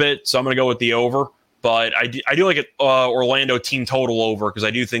going a bit, so I'm going to go with the over. But I do like it Orlando team total over because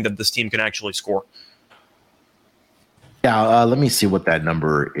I do think that this team can actually score. Yeah, let me see what that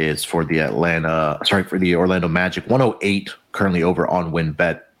number is for the Orlando Magic. 108 currently over on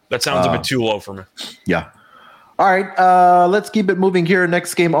WinBet. That sounds a bit too low for me. Yeah. All right, let's keep it moving here.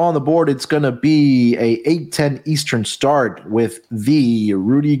 Next game on the board, it's going to be a 8:10 Eastern start with the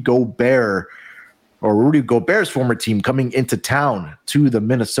Rudy Gobert's former team coming into town to the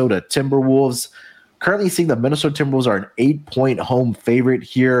Minnesota Timberwolves. Currently seeing the Minnesota Timberwolves are an 8-point home favorite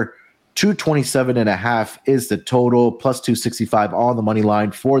here. 227.5 is the total, plus 265 on the money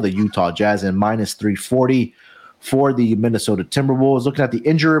line for the Utah Jazz and minus 340 for the Minnesota Timberwolves. Looking at the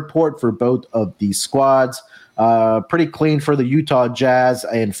injury report for both of these squads, pretty clean for the Utah Jazz,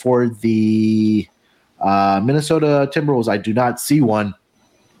 and for the Minnesota Timberwolves, I do not see one.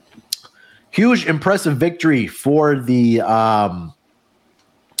 Huge, impressive victory for the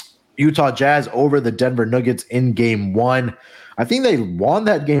Utah Jazz over the Denver Nuggets in Game 1. I think they won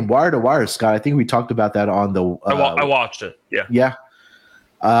that game wire to wire, Scott. I think we talked about that on the I watched it. Yeah. Yeah.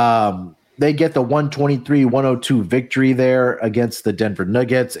 They get the 123-102 victory there against the Denver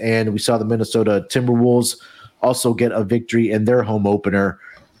Nuggets, and we saw the Minnesota Timberwolves also get a victory in their home opener.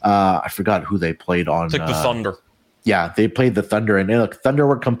 I forgot who they played on. It's like the Thunder. Yeah, they played the Thunder, and look, Thunder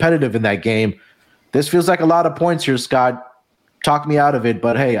were competitive in that game. This feels like a lot of points here, Scott. Talk me out of it,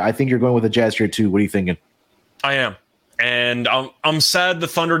 but hey, I think you're going with the Jazz here too. What are you thinking? I am. And I'm sad the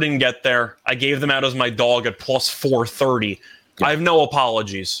Thunder didn't get there. I gave them out as my dog at plus 430. Yeah. I have no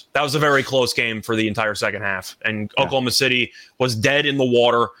apologies. That was a very close game for the entire second half. And Oklahoma City was dead in the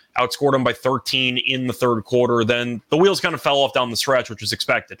water, outscored them by 13 in the third quarter. Then the wheels kind of fell off down the stretch, which was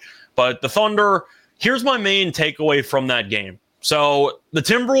expected. But the Thunder, here's my main takeaway from that game. So the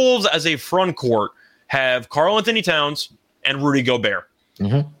Timberwolves as a front court have Karl-Anthony Towns and Rudy Gobert.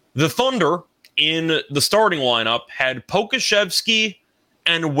 Mm-hmm. The Thunder in the starting lineup had Pokusevski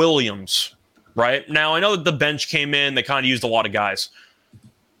and Williams, right? Now, I know that the bench came in. They kind of used a lot of guys.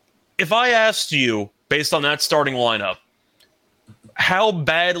 If I asked you, based on that starting lineup, how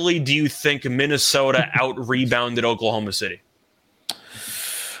badly do you think Minnesota out-rebounded Oklahoma City?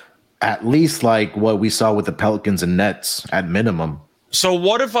 At least like what we saw with the Pelicans and Nets at minimum. So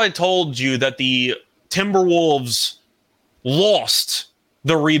what if I told you that the Timberwolves lost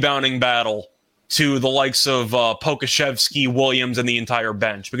the rebounding battle to the likes of Pokashevsky, Williams, and the entire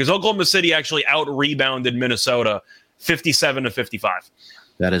bench, because Oklahoma City actually out-rebounded Minnesota 57-55.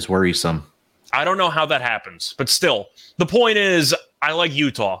 That is worrisome. I don't know how that happens, but still, the point is I like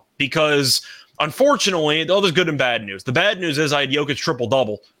Utah because, unfortunately, there's good and bad news. The bad news is I had Jokic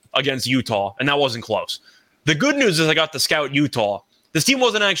triple-double against Utah, and that wasn't close. The good news is I got to scout Utah. This team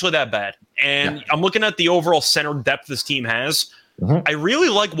wasn't actually that bad, and I'm looking at the overall center depth this team has. I really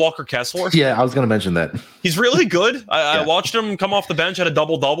like Walker Kessler. Yeah, I was going to mention that. He's really good. I watched him come off the bench at a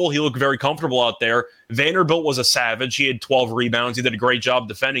double-double. He looked very comfortable out there. Vanderbilt was a savage. He had 12 rebounds. He did a great job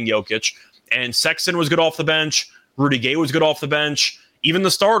defending Jokic. And Sexton was good off the bench. Rudy Gay was good off the bench. Even the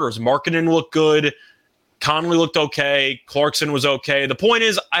starters. Markkanen looked good. Conley looked okay. Clarkson was okay. The point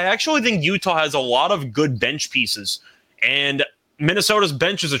is, I actually think Utah has a lot of good bench pieces. And Minnesota's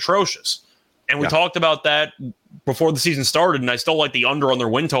bench is atrocious. And we talked about that before the season started, and I still like the under on their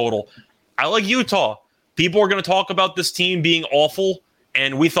win total. I like Utah. People are going to talk about this team being awful,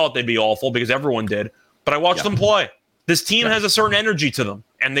 and we thought they'd be awful because everyone did. But I watched them play. This team has a certain energy to them,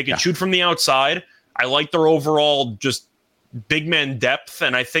 and they can shoot from the outside. I like their overall just big man depth,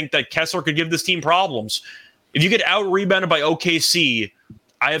 and I think that Kessler could give this team problems. If you get out-rebounded by OKC,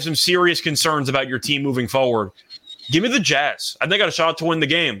 I have some serious concerns about your team moving forward. Give me the Jazz. I think I got a shot to win the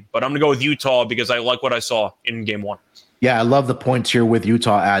game, but I'm going to go with Utah because I like what I saw in game one. Yeah, I love the points here with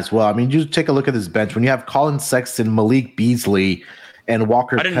Utah as well. I mean, you take a look at this bench. When you have Colin Sexton, Malik Beasley, and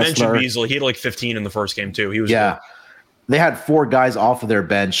Walker Kessler. I didn't mention Beasley. He had like 15 in the first game, too. He was good. They had 4 guys off of their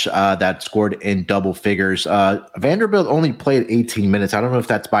bench that scored in double figures. Vanderbilt only played 18 minutes. I don't know if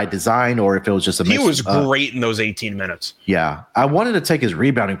that's by design or if it was just a He was great in those 18 minutes. Yeah. I wanted to take his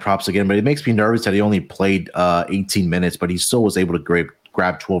rebounding props again, but it makes me nervous that he only played 18 minutes, but he still was able to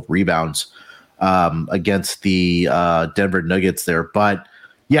grab 12 rebounds against the Denver Nuggets there. But,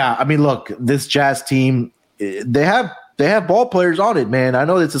 yeah, I mean, look, this Jazz team, they have ball players on it, man. I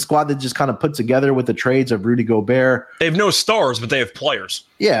know it's a squad that just kind of put together with the trades of Rudy Gobert. They have no stars, but they have players.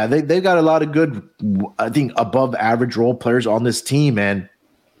 Yeah, they've got a lot of good, I think, above average role players on this team, and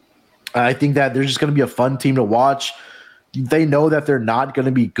I think that they're just going to be a fun team to watch. They know that they're not going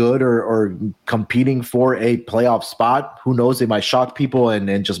to be good or competing for a playoff spot. Who knows? They might shock people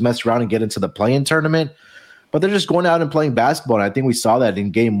and just mess around and get into the play-in tournament. But they're just going out and playing basketball. And I think we saw that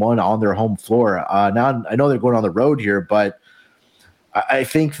in game one on their home floor. Now, I know they're going on the road here, but I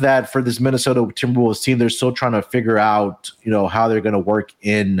think that for this Minnesota Timberwolves team, they're still trying to figure out, how they're going to work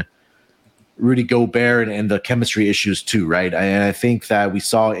in Rudy Gobert and the chemistry issues too, right? And I think that we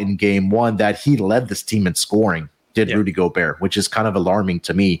saw in game one that he led this team in scoring, Rudy Gobert, which is kind of alarming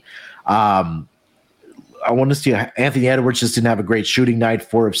to me. I want to see Anthony Edwards just didn't have a great shooting night,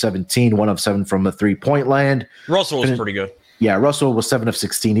 4 of 17, 1 of 7 from the 3-point land. Russell was pretty good. Yeah, Russell was 7 of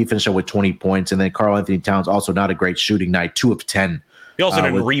 16. He finished up with 20 points. And then Karl Anthony Towns, also not a great shooting night, 2 of 10. He also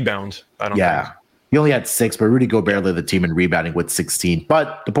didn't rebound. I don't think. He only had 6, but Rudy Gobert led the team in rebounding with 16.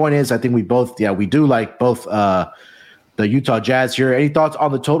 But the point is, I think we do like both the Utah Jazz here. Any thoughts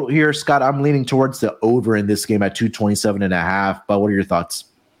on the total here, Scott? I'm leaning towards the over in this game at 227.5. But what are your thoughts?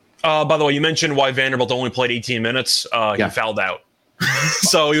 By the way, you mentioned why Vanderbilt only played 18 minutes. He fouled out.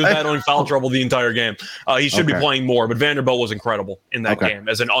 So he was battling foul trouble the entire game. He should be playing more, but Vanderbilt was incredible in that game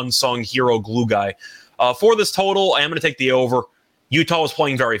as an unsung hero glue guy. For this total, I am going to take the over. Utah was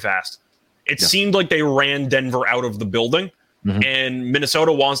playing very fast. It seemed like they ran Denver out of the building, and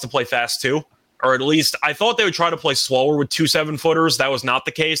Minnesota wants to play fast too. Or at least I thought they would try to play slower with 2 7-footers. That was not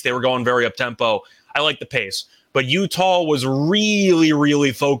the case. They were going very up-tempo. I like the pace. But Utah was really,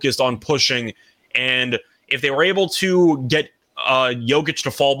 really focused on pushing. And if they were able to get Jokic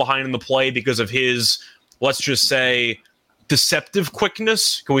to fall behind in the play because of his, let's just say, deceptive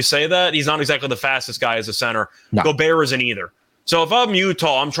quickness, can we say that? He's not exactly the fastest guy as a center. No. Gobert isn't either. So if I'm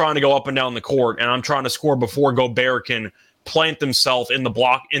Utah, I'm trying to go up and down the court, and I'm trying to score before Gobert can plant himself in the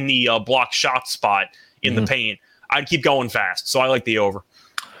block shot spot in the paint. I'd keep going fast. So I like the over.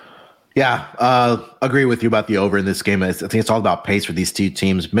 Yeah, agree with you about the over in this game. I think it's all about pace for these two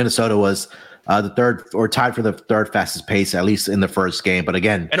teams. Minnesota was the third or tied for the third fastest pace, at least in the first game. But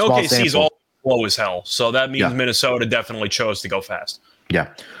again, and OKC's all slow as hell. So that means Minnesota definitely chose to go fast.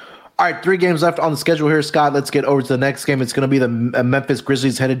 Yeah. All right, 3 games left on the schedule here, Scott. Let's get over to the next game. It's going to be the Memphis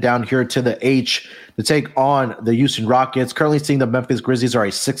Grizzlies headed down here to the H to take on the Houston Rockets. Currently seeing the Memphis Grizzlies are a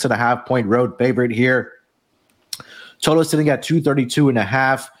 6.5-point road favorite here. Total sitting at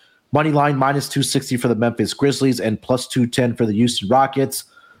 232.5. Money line minus 260 for the Memphis Grizzlies and plus 210 for the Houston Rockets.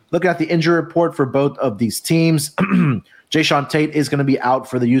 Looking at the injury report for both of these teams, Jayshawn Tate is going to be out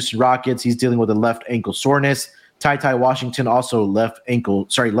for the Houston Rockets. He's dealing with a left ankle soreness. Ty Washington also left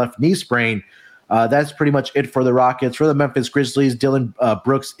knee sprain. That's pretty much it for the Rockets. For the Memphis Grizzlies, Dylan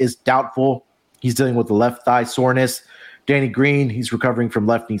Brooks is doubtful. He's dealing with the left thigh soreness. Danny Green, he's recovering from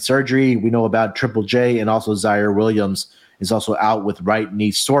left knee surgery. We know about Triple J, and also Zaire Williams is also out with right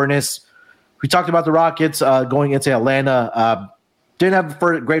knee soreness. We talked about the Rockets going into Atlanta. Didn't have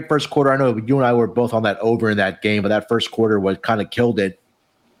a great first quarter. I know you and I were both on that over in that game, but that first quarter kind of killed it.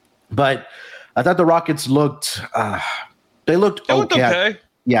 But I thought the Rockets looked okay.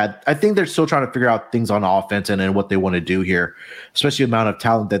 Yeah, I think they're still trying to figure out things on offense and what they want to do here, especially the amount of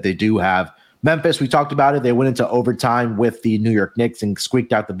talent that they do have. Memphis, we talked about it. They went into overtime with the New York Knicks and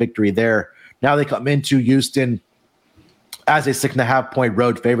squeaked out the victory there. Now they come into Houston as a 6.5-point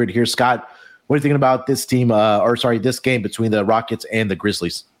road favorite here. Scott, what are you thinking about this team, this game between the Rockets and the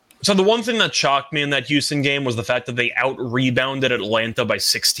Grizzlies? So the one thing that shocked me in that Houston game was the fact that they out-rebounded Atlanta by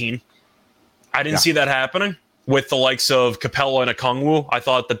 16. I didn't see that happening with the likes of Capella and Okongwu. I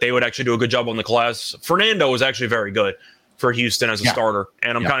thought that they would actually do a good job on the glass. Fernando was actually very good for Houston as a starter,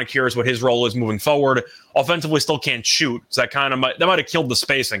 and I'm kind of curious what his role is moving forward. Offensively, still can't shoot, so that might have killed the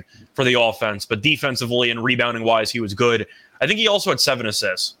spacing for the offense, but defensively and rebounding-wise, he was good. I think he also had 7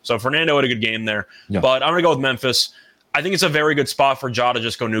 assists, so Fernando had a good game there. Yeah. But I'm going to go with Memphis. I think it's a very good spot for Ja to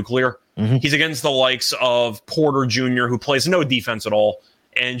just go nuclear. Mm-hmm. He's against the likes of Porter Jr., who plays no defense at all,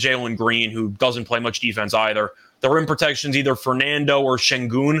 and Jalen Green, who doesn't play much defense either. The rim protection's either Fernando or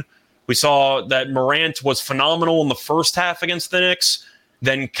Şengün. We saw that Morant was phenomenal in the first half against the Knicks,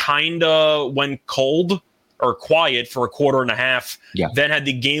 then kind of went cold or quiet for a quarter and a half, then had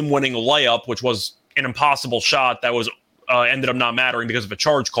the game-winning layup, which was an impossible shot that was ended up not mattering because of a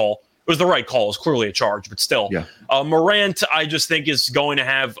charge call. It was the right call. It was clearly a charge, but still. Yeah. Morant, I just think, is going to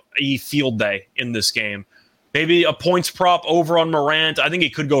have a field day in this game. Maybe a points prop over on Morant. I think he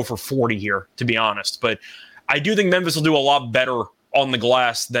could go for 40 here, to be honest. But I do think Memphis will do a lot better on the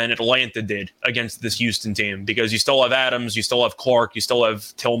glass than Atlanta did against this Houston team, because you still have Adams, you still have Clark, you still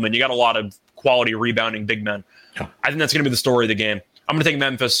have Tillman. You got a lot of quality rebounding big men. Yeah. I think that's going to be the story of the game. I'm going to take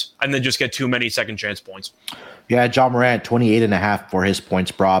Memphis and then just get too many second chance points. Yeah, John Morant, 28.5 for his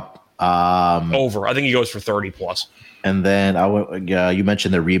points prop. Over. I think he goes for 30 plus. And then you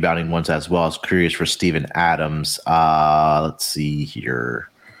mentioned the rebounding ones as well. I was curious for Steven Adams. Let's see here.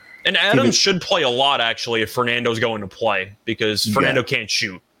 And Adams should play a lot, actually, if Fernando's going to play, because Fernando can't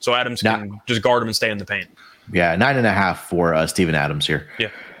shoot. So Adams can just guard him and stay in the paint. Yeah, 9.5 for Steven Adams here.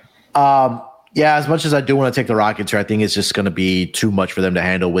 Yeah. As much as I do want to take the Rockets here, I think it's just going to be too much for them to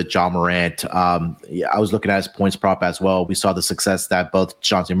handle with John Morant. I was looking at his points prop as well. We saw the success that both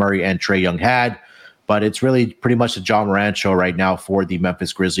Dejounte Murray and Trae Young had, but it's really pretty much the John Morant show right now for the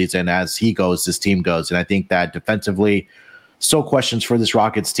Memphis Grizzlies. And as he goes, this team goes. And I think that defensively, still questions for this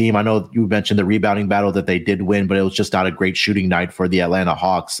Rockets team. I know you mentioned the rebounding battle that they did win, but it was just not a great shooting night for the Atlanta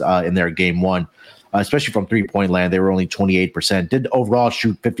Hawks in their game one. Especially from three-point land. They were only 28%. Did overall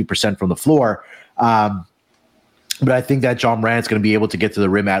shoot 50% from the floor. But I think that John Morant's going to be able to get to the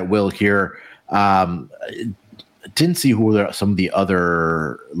rim at will here. Didn't see who were some of the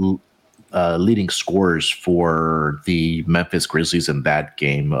other leading scorers for the Memphis Grizzlies in that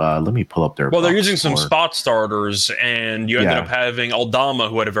game. Let me pull up their Well, they're using some spot starters, and you ended up having Aldama,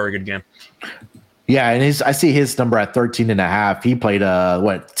 who had a very good game. Yeah, and I see his number at 13.5. He played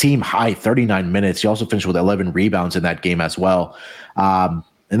team high 39 minutes. He also finished with 11 rebounds in that game as well. And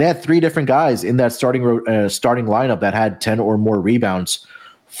they had 3 different guys in that starting lineup that had 10 or more rebounds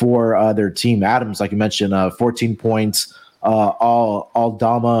for their team. Adams, like you mentioned, 14 points.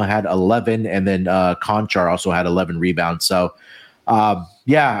 Aldama had 11, and then Conchar also had 11 rebounds. So, I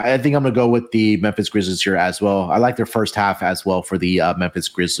think I'm going to go with the Memphis Grizzlies here as well. I like their first half as well for the Memphis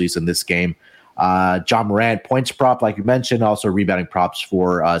Grizzlies in this game. John Morant, points prop, like you mentioned, also rebounding props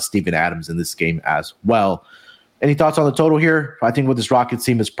for Steven Adams in this game as well. Any thoughts on the total here? I think with this Rockets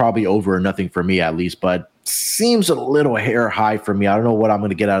team, it's probably over or nothing for me at least, but seems a little hair high for me. I don't know what I'm going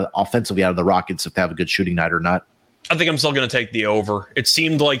to get offensively out of the Rockets if they have a good shooting night or not. I think I'm still going to take the over. It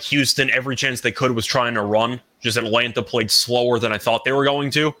seemed like Houston, every chance they could, was trying to run. Just Atlanta played slower than I thought they were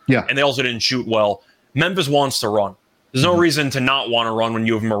going to. Yeah. And they also didn't shoot well. Memphis wants to run. There's no reason to not want to run when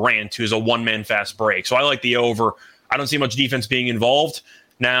you have Morant, who's a one-man fast break. So I like the over. I don't see much defense being involved.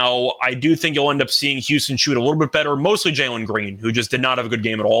 Now, I do think you'll end up seeing Houston shoot a little bit better, mostly Jalen Green, who just did not have a good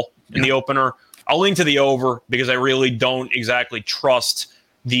game at all in the opener. I'll lean to the over because I really don't exactly trust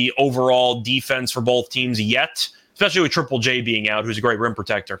the overall defense for both teams yet, especially with Triple J being out, who's a great rim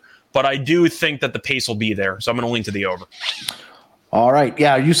protector. But I do think that the pace will be there, so I'm going to lean to the over. All right.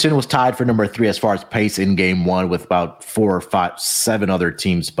 Yeah, Houston was tied for number 3 as far as pace in game 1 with about 4 or 5, 7 other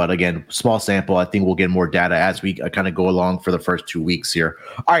teams. But again, small sample. I think we'll get more data as we kind of go along for the first 2 weeks here.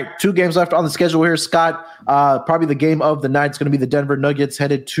 All right, 2 games left on the schedule here, Scott. Probably the game of the night is going to be the Denver Nuggets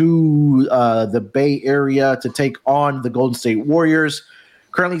headed to the Bay Area to take on the Golden State Warriors.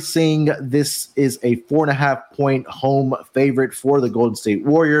 Currently seeing this is a 4.5-point home favorite for the Golden State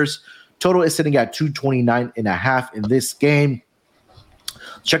Warriors. Total is sitting at 229.5 in this game.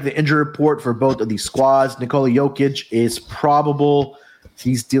 Check the injury report for both of these squads. Nikola Jokic is probable.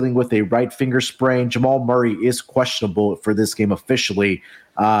 He's dealing with a right finger sprain. Jamal Murray is questionable for this game officially.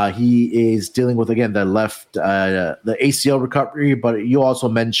 He is dealing with, again, the ACL recovery, but you also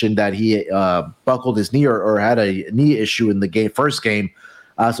mentioned that he buckled his knee or had a knee issue in the first game.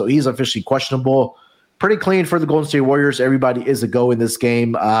 So he's officially questionable. Pretty clean for the Golden State Warriors. Everybody is a go in this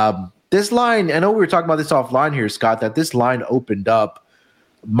game. This line, I know we were talking about this offline here, Scott, that this line opened up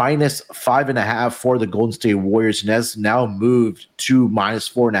 -5.5 for the Golden State Warriors and has now moved to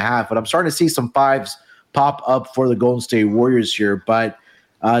 -4.5. But I'm starting to see some 5s pop up for the Golden State Warriors here. But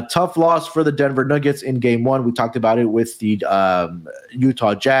tough loss for the Denver Nuggets in game 1. We talked about it with the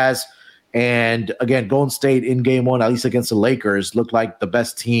Utah Jazz. And again, Golden State in game 1, at least against the Lakers, looked like the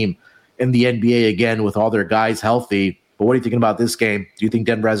best team in the NBA again with all their guys healthy. But what are you thinking about this game? Do you think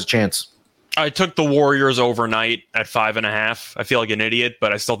Denver has a chance? I took the Warriors overnight at 5.5. I feel like an idiot,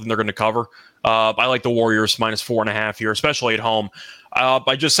 but I still think they're going to cover. I like the Warriors -4.5 here, especially at home.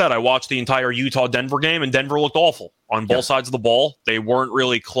 I just said I watched the entire Utah-Denver game, and Denver looked awful on both sides of the ball. They weren't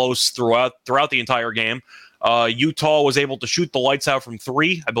really close throughout the entire game. Utah was able to shoot the lights out from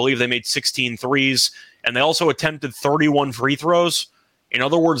 3. I believe they made 16 threes, and they also attempted 31 free throws. In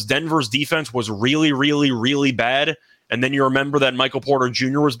other words, Denver's defense was really, really, really bad. And then you remember that Michael Porter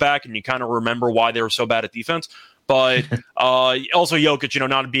Jr. was back, and you kind of remember why they were so bad at defense. But also Jokic,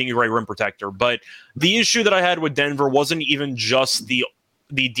 not being a great rim protector. But the issue that I had with Denver wasn't even just the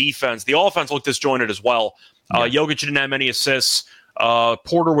defense. The offense looked disjointed as well. Jokic didn't have many assists.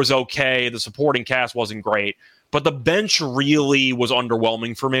 Porter was okay. The supporting cast wasn't great. But the bench really was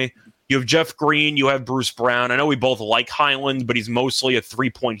underwhelming for me. You have Jeff Green. You have Bruce Brown. I know we both like Highland, but he's mostly a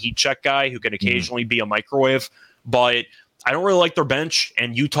 3-point heat check guy who can occasionally be a microwave. But I don't really like their bench,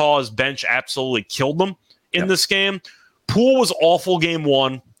 and Utah's bench absolutely killed them in this game. Poole was awful game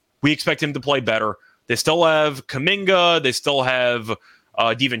 1. We expect him to play better. They still have Kuminga. They still have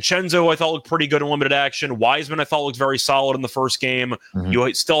DiVincenzo, I thought looked pretty good in limited action. Wiseman, I thought looked very solid in the first game.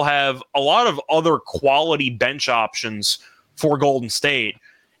 You still have a lot of other quality bench options for Golden State.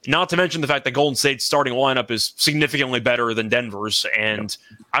 Not to mention the fact that Golden State's starting lineup is significantly better than Denver's, and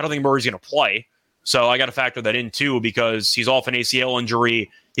I don't think Murray's going to play. So I got to factor that in too, because he's off an ACL injury.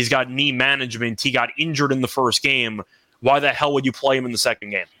 He's got knee management. He got injured in the first game. Why the hell would you play him in the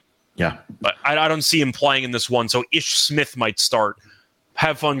second game? Yeah. But I don't see him playing in this one. So Ish Smith might start.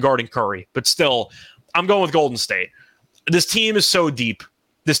 Have fun guarding Curry. But still, I'm going with Golden State. This team is so deep.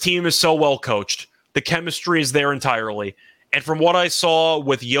 This team is so well coached. The chemistry is there entirely. And from what I saw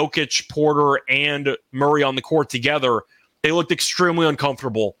with Jokic, Porter, and Murray on the court together, they looked extremely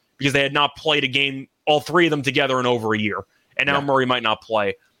uncomfortable, because they had not played a game, all 3 of them together, in over a year. And now Murray might not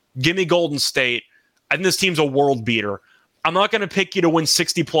play. Give me Golden State. I think this team's a world beater. I'm not going to pick you to win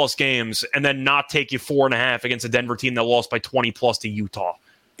 60-plus games and then not take you 4.5 against a Denver team that lost by 20-plus to Utah.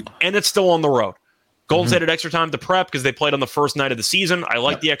 And it's still on the road. Golden State had extra time to prep because they played on the first night of the season. I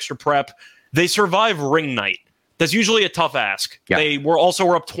like the extra prep. They survive ring night. That's usually a tough ask. They were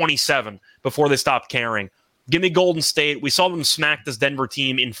up 27 before they stopped caring. Give me Golden State. We saw them smack this Denver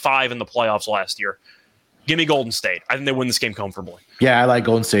team in 5 in the playoffs last year. Give me Golden State. I think they win this game comfortably. Yeah, I like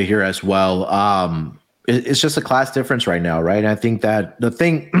Golden State here as well. It's just a class difference right now, right? And I think that the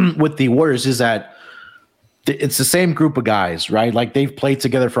thing with the Warriors is that it's the same group of guys, right? Like, they've played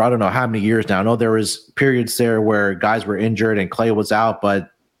together for I don't know how many years now. I know there was periods there where guys were injured and Clay was out,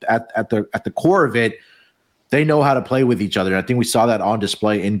 but at the core of it, they know how to play with each other. And I think we saw that on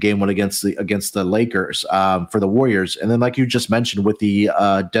display in game 1 against the Lakers for the Warriors. And then, like you just mentioned with the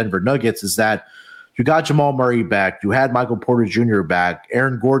Denver Nuggets, is that you got Jamal Murray back. You had Michael Porter Jr. back.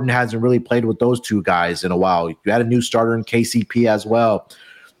 Aaron Gordon hasn't really played with those 2 guys in a while. You had a new starter in KCP as well.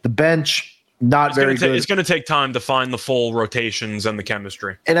 The bench, not very good. It's going to take time to find the full rotations and the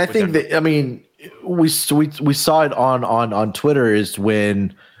chemistry. And I think Denver. We saw it on Twitter, is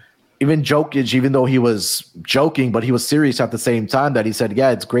when even Jokic, even though he was joking, but he was serious at the same time, that he said,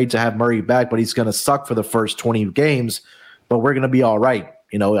 yeah, it's great to have Murray back, but he's going to suck for the first 20 games, but we're going to be all right.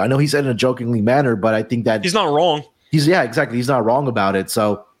 I know he said in a jokingly manner, but I think that he's not wrong. Exactly. He's not wrong about it.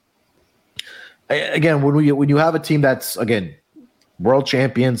 So again, when you have a team that's, again, world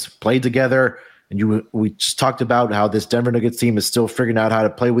champions, played together. And we just talked about how this Denver Nuggets team is still figuring out how to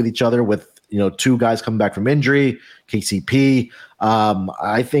play with each other with, two guys coming back from injury, KCP.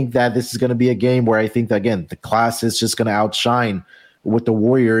 I think that this is going to be a game where I think that, again, the class is just going to outshine with the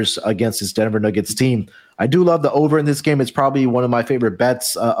Warriors against this Denver Nuggets team. I do love the over in this game. It's probably one of my favorite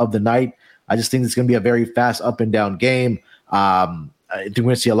bets of the night. I just think it's going to be a very fast up and down game. I think we're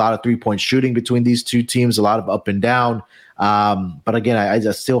going to see a lot of three-point shooting between these two teams, a lot of up and down. But again, I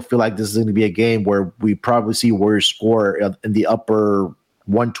just still feel like this is going to be a game where we probably see Warriors score in the upper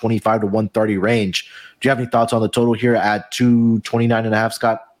 125 to 130 range. Do you have any thoughts on the total here at 229.5,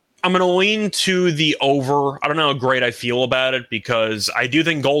 Scott? I'm going to lean to the over. I don't know how great I feel about it because I do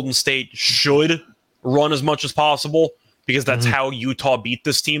think Golden State should run as much as possible because that's how Utah beat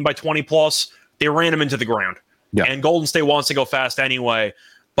this team by 20 plus. They ran them into the ground. Yeah. And Golden State wants to go fast anyway.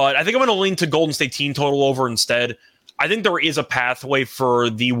 But I think I'm going to lean to Golden State team total over instead. I think there is a pathway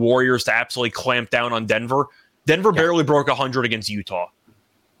for the Warriors to absolutely clamp down on Denver. Denver barely broke 100 against Utah.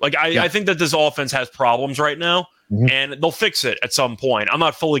 I think that this offense has problems right now, and they'll fix it at some point. I'm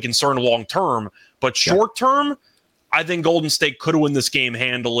not fully concerned long term, but short term, I think Golden State could win this game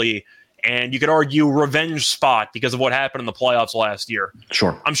handily. And you could argue revenge spot because of what happened in the playoffs last year.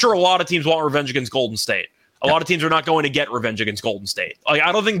 Sure. I'm sure a lot of teams want revenge against Golden State. A lot of teams are not going to get revenge against Golden State.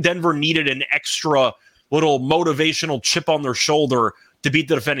 I don't think Denver needed an extra little motivational chip on their shoulder to beat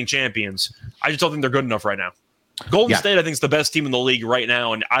the defending champions. I just don't think they're good enough right now. Golden State, I think, is the best team in the league right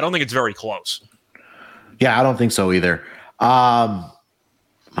now, and I don't think it's very close. Yeah, I don't think so either. I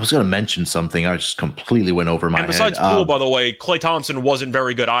was going to mention something. I just completely went over my head. And besides Poole, by the way, Klay Thompson wasn't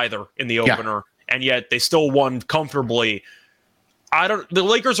very good either in the opener, and yet they still won comfortably. The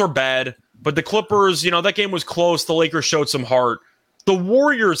Lakers are bad, but the Clippers, that game was close. The Lakers showed some heart. The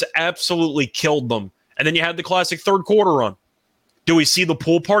Warriors absolutely killed them, and then you had the classic third quarter run. Do we see the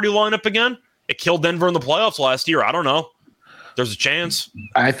pool party lineup again? It killed Denver in the playoffs last year. I don't know. There's a chance.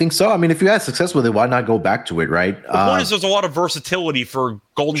 I think so. I mean, if you had success with it, why not go back to it, right? The point is there's a lot of versatility for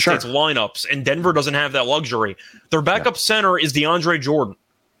Golden State's lineups, and Denver doesn't have that luxury. Their backup center is DeAndre Jordan.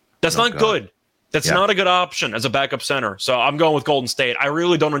 That's not good. That's not a good option as a backup center. So I'm going with Golden State. I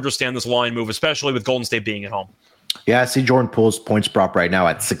really don't understand this line move, especially with Golden State being at home. Yeah, I see Jordan Poole's points prop right now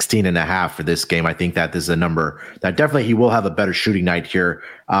at 16.5 for this game. I think that this is a number that definitely he will have a better shooting night here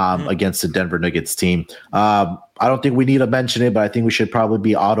against the Denver Nuggets team. I don't think we need to mention it, but I think we should probably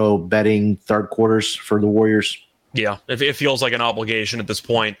be auto betting third quarters for the Warriors. Yeah, it feels like an obligation at this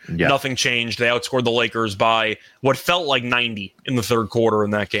point. Yeah. Nothing changed. They outscored the Lakers by what felt like 90 in the third quarter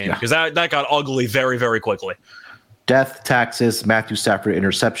in that game because that got ugly very, very quickly. Death, taxes, Matthew Stafford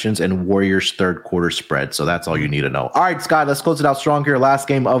interceptions, and Warriors third quarter spread. So that's all you need to know. All right, Scott, let's close it out strong here. Last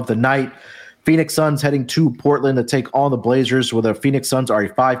game of the night. Phoenix Suns heading to Portland to take on the Blazers, where the Phoenix Suns are a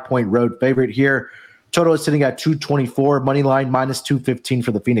 5-point road favorite here. Total is sitting at 224. Money line minus 215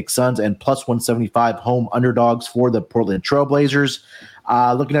 for the Phoenix Suns and plus 175 home underdogs for the Portland Trail Blazers.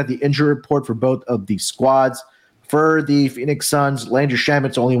 Looking at the injury report for both of the squads. For the Phoenix Suns, Landry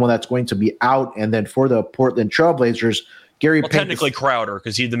Shamet's the only one that's going to be out. And then for the Portland Trail Blazers, Gary Payton. Technically Crowder,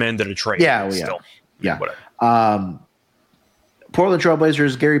 because he demanded a trade. Yeah. Portland Trail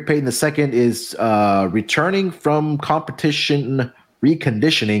Blazers, Gary Payton II is returning from competition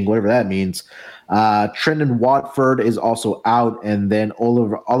reconditioning, whatever that means. Trendon Watford is also out. And then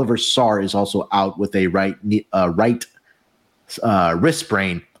Oliver Sarr is also out with a right wrist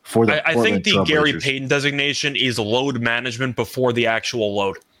sprain. I think the Gary Payton designation is load management before the actual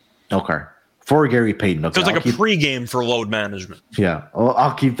load. Okay. For Gary Payton. Okay. So it's like a pregame for load management. Yeah. Well,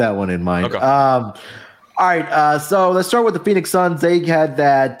 I'll keep that one in mind. Okay. All right. So let's start with the Phoenix Suns. They had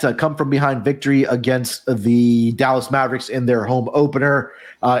that come from behind victory against the Dallas Mavericks in their home opener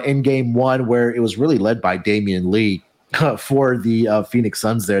in game one, where it was really led by Damian Lee for the Phoenix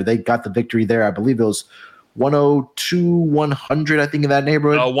Suns there. They got the victory there. I believe it was 102-100, I think, in that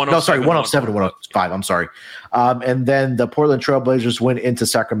neighborhood. 107-105. I'm sorry. And then the Portland Trail Blazers went into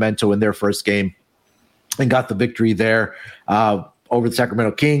Sacramento in their first game and got the victory there over the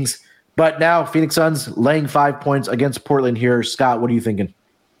Sacramento Kings. But now Phoenix Suns laying 5 points against Portland here. Scott, what are you thinking?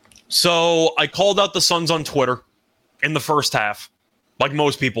 So I called out the Suns on Twitter in the first half, like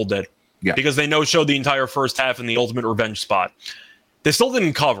most people did, because they no-showed the entire first half in the ultimate revenge spot. They still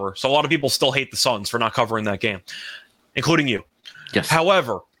didn't cover, so a lot of people still hate the Suns for not covering that game, including you. Yes.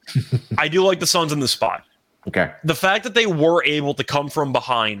 However, I do like the Suns in this spot. Okay. The fact that they were able to come from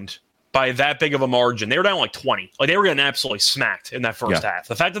behind by that big of a margin, they were down like 20. Like they were getting absolutely smacked in that first half.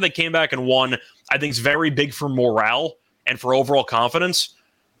 The fact that they came back and won, I think, is very big for morale and for overall confidence.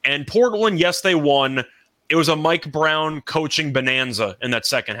 And Portland, yes, they won. it was a Mike Brown coaching bonanza in that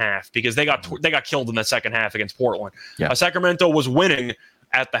second half because they got killed in that second half against Portland. Yeah. Sacramento was winning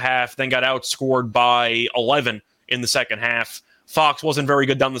at the half, then got outscored by 11 in the second half. Fox wasn't very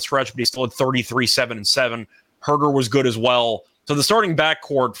good down the stretch, but he still had 33, 7, and 7. Herder was good as well. So the starting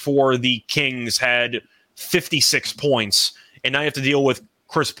backcourt for the Kings had 56 points, and now you have to deal with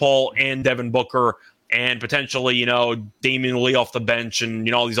Chris Paul and Devin Booker and potentially, Damian Lee off the bench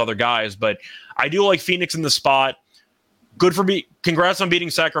and, all these other guys. But I do like Phoenix in the spot. Good for me. Congrats on beating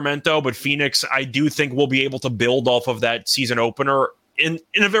Sacramento, but Phoenix, I do think will be able to build off of that season opener in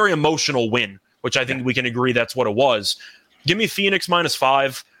a very emotional win, which I think we can agree that's what it was. Give me Phoenix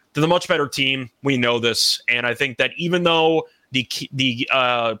 -5. They're the much better team. We know this. And I think that even though the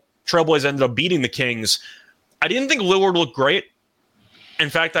Trailblazers ended up beating the Kings, I didn't think Lillard looked great. In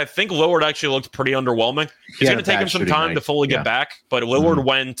fact, I think Lillard actually looked pretty underwhelming. It's going to take him some time to fully get back, but Lillard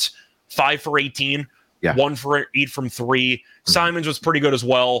went 5 for 18, 1 for 8 from 3. Simons was pretty good as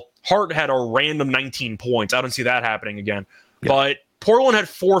well. Hart had a random 19 points. I don't see that happening again. But Portland had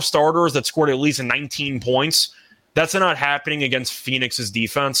 4 starters that scored at least 19 points. That's not happening against Phoenix's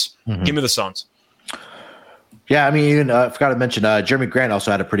defense. Give me the Suns. Yeah, I mean, even I forgot to mention Jeremy Grant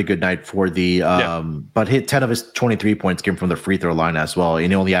also had a pretty good night for the but hit 10 of his 23 points came from the free throw line as well,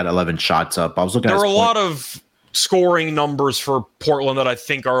 and he only had 11 shots up. I was looking. There were a lot of scoring numbers for Portland that I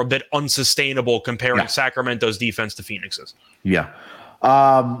think are a bit unsustainable comparing Sacramento's defense to Phoenix's. Yeah,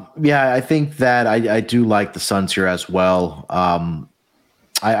 I think that I do like the Suns here as well.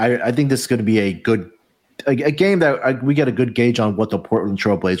 I think this is going to be a game that we get a good gauge on what the Portland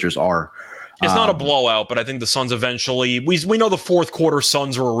Trailblazers are. It's not a blowout, but I think the Suns eventually – we know the fourth quarter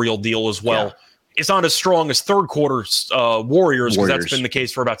Suns are a real deal as well. Yeah. It's not as strong as third quarter Warriors because that's been the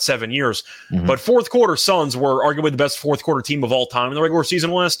case for about 7 years. But fourth quarter Suns were arguably the best fourth quarter team of all time in the regular season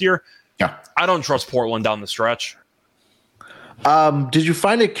last year. Yeah, I don't trust Portland down the stretch. Did you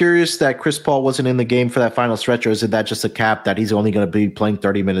find it curious that Chris Paul wasn't in the game for that final stretch, or is it that just a cap that he's only going to be playing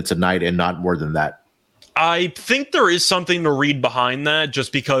 30 minutes a night and not more than that? I think there is something to read behind that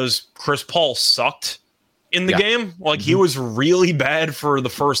just because Chris Paul sucked in the game. He was really bad for the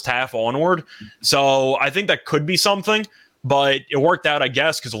first half onward. So I think that could be something, but it worked out, I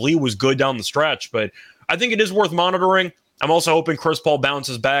guess, because Lee was good down the stretch. But I think it is worth monitoring. I'm also hoping Chris Paul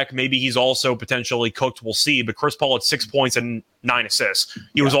bounces back. Maybe he's also potentially cooked. We'll see. But Chris Paul had 6 points and 9 assists.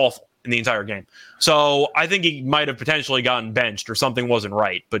 He was awful in the entire game. So I think he might have potentially gotten benched or something wasn't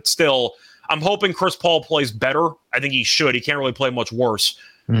right. But still, I'm hoping Chris Paul plays better. I think he should. He can't really play much worse.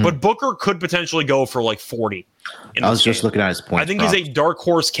 But Booker could potentially go for 40. I was just looking at his points. I think he's a dark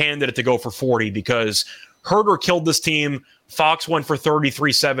horse candidate to go for 40 because Herder killed this team. Fox went for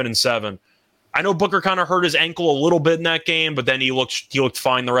 33, 7, and 7. I know Booker kind of hurt his ankle a little bit in that game, but then he looked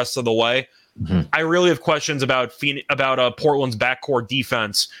fine the rest of the way. I really have questions about Portland's backcourt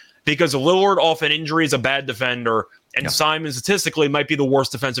defense because Lillard off an injury is a bad defender, and Simon statistically might be the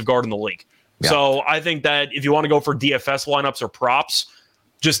worst defensive guard in the league. So I think that if you want to go for DFS lineups or props,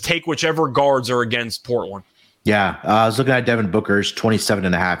 just take whichever guards are against Portland. Yeah, I was looking at Devin Booker's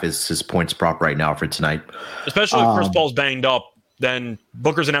 27.5 is his points prop right now for tonight. Especially if Chris Paul's banged up, then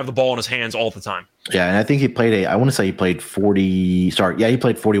Booker's going to have the ball in his hands all the time. Yeah, and I think he played he played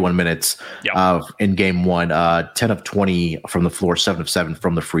 41 minutes in game 1, 10 of 20 from the floor, 7 of 7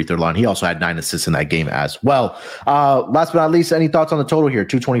 from the free throw line. He also had 9 assists in that game as well. Last but not least, any thoughts on the total here?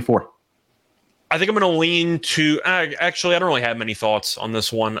 224. I think I'm going to lean to actually, I don't really have many thoughts on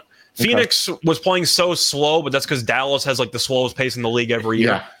this one. Okay. Phoenix was playing so slow, but that's because Dallas has the slowest pace in the league every year.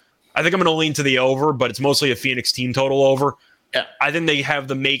 Yeah. I think I'm going to lean to the over, but it's mostly a Phoenix team total over. Yeah. I think they have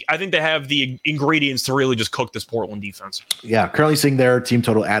the ingredients to really just cook this Portland defense. Yeah, currently seeing their team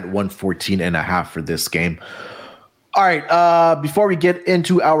total at 114.5 for this game. All right, before we get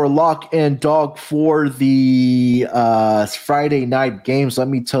into our lock and dog for the Friday night games, let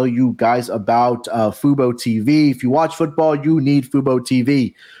me tell you guys about Fubo TV. If you watch football, you need Fubo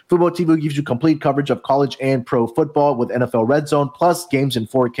TV. Fubo TV gives you complete coverage of college and pro football with NFL Red Zone, plus games in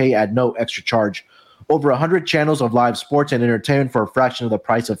 4K at no extra charge. Over 100 channels of live sports and entertainment for a fraction of the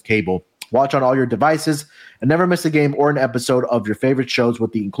price of cable. Watch on all your devices and never miss a game or an episode of your favorite shows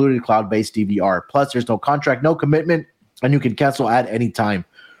with the included cloud-based DVR. Plus, there's no contract, no commitment, and you can cancel at any time.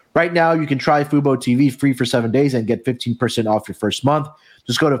 Right now, you can try Fubo TV free for 7 days and get 15% off your first month.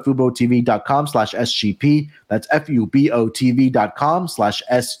 Just go to FuboTV.com/SGP. That's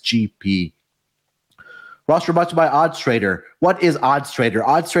FUBOTV.com/SGP. Roster brought to you by Odds Trader. What is Odds Trader?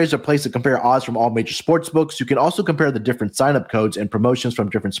 Odds Trader is a place to compare odds from all major sports books. You can also compare the different sign-up codes and promotions from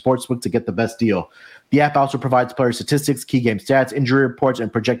different sports books to get the best deal. The app also provides player statistics, key game stats, injury reports,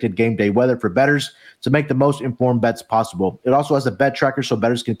 and projected game day weather for bettors to make the most informed bets possible. It also has a bet tracker so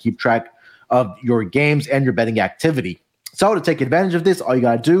bettors can keep track of your games and your betting activity. So to take advantage of this, all you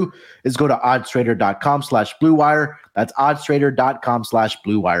got to do is go to oddstrader.com/Blue Wire. That's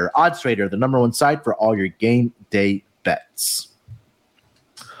oddstrader.com/Blue Wire. OddsTrader, the number one site for all your game day bets.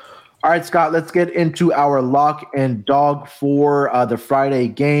 All right, Scott, let's get into our lock and dog for the Friday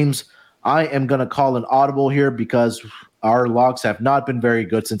games. I am going to call an audible here because our locks have not been very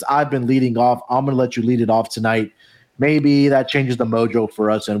good since I've been leading off. I'm going to let you lead it off tonight. Maybe that changes the mojo for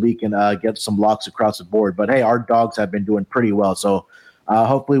us and we can get some locks across the board. But, hey, our dogs have been doing pretty well. So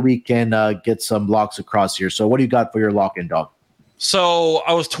hopefully we can get some locks across here. So what do you got for your lock and dog? So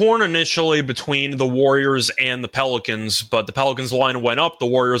I was torn initially between the Warriors and the Pelicans, but the Pelicans line went up. The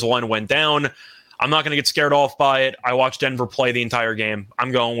Warriors line went down. I'm not going to get scared off by it. I watched Denver play the entire game.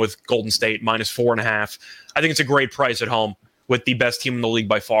 I'm going with Golden State -4.5. I think it's a great price at home with the best team in the league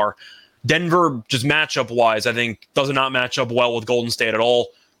by far. Denver, just matchup-wise, I think does not match up well with Golden State at all.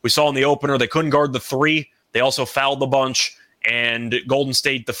 We saw in the opener they couldn't guard the three. They also fouled a bunch. And Golden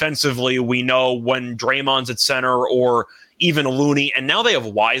State defensively, we know when Draymond's at center or even Looney, and now they have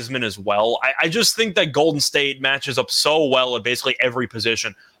Wiseman as well. I just think that Golden State matches up so well at basically every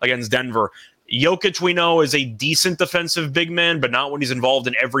position against Denver. Jokic, we know, is a decent defensive big man, but not when he's involved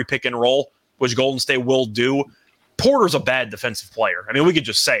in every pick and roll, which Golden State will do. Porter's a bad defensive player. I mean, we could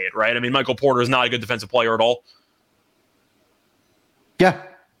just say it, right? I mean, Michael Porter is not a good defensive player at all. Yeah.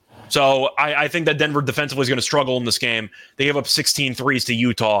 So I think that Denver defensively is going to struggle in this game. They gave up 16 threes to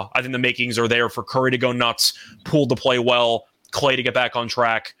Utah. I think the makings are there for Curry to go nuts, Poole to play well, Clay to get back on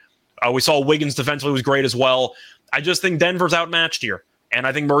track. We saw Wiggins defensively was great as well. I just think Denver's outmatched here, and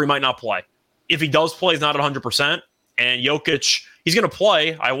I think Murray might not play. If he does play, he's not at 100%. And Jokic, he's going to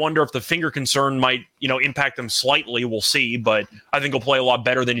play. I wonder if the finger concern might, impact him slightly. We'll see, but I think he'll play a lot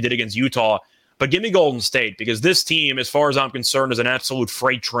better than he did against Utah. But give me Golden State because this team, as far as I'm concerned, is an absolute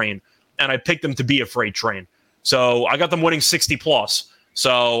freight train, and I picked them to be a freight train. So I got them winning 60+.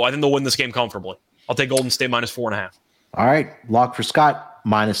 So I think they'll win this game comfortably. I'll take Golden State -4.5. All right, lock for Scott,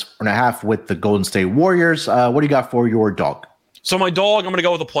 -4.5 with the Golden State Warriors. What do you got for your dog? So my dog, I'm going to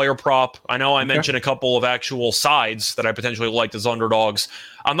go with a player prop. I know I mentioned a couple of actual sides that I potentially liked as underdogs.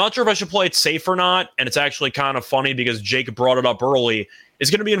 I'm not sure if I should play it safe or not, and it's actually kind of funny because Jake brought it up early. It's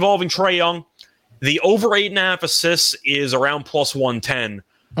going to be involving Trae Young. The over 8.5 assists is around +110.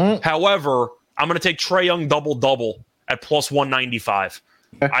 However, I'm going to take Trae Young double-double at +195.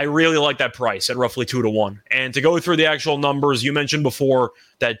 I really like that price at roughly 2-1. And to go through the actual numbers, you mentioned before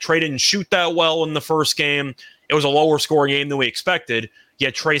that Trae didn't shoot that well in the first game. It was a lower scoring game than we expected,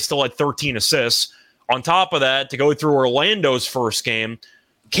 yet Trae still had 13 assists. On top of that, to go through Orlando's first game,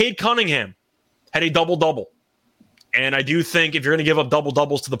 Cade Cunningham had a double-double. And I do think if you're going to give up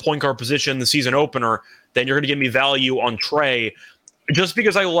double-doubles to the point guard position in the season opener, then you're going to give me value on Trae. Just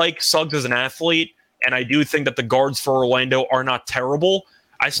because I like Suggs as an athlete, and I do think that the guards for Orlando are not terrible,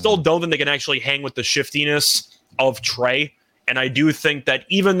 I still don't think they can actually hang with the shiftiness of Trae. And I do think that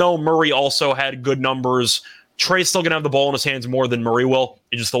even though Murray also had good numbers, Trae's still going to have the ball in his hands more than Murray will.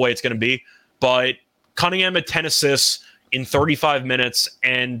 It's just the way it's going to be. But Cunningham had 10 assists in 35 minutes,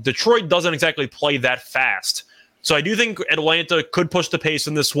 and Detroit doesn't exactly play that fast. So I do think Atlanta could push the pace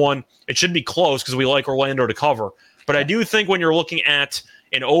in this one. It should be close because we like Orlando to cover. But I do think when you're looking at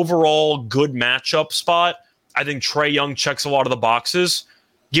an overall good matchup spot, I think Trae Young checks a lot of the boxes.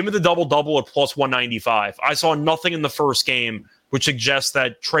 Give me the double-double at +195. I saw nothing in the first game which suggests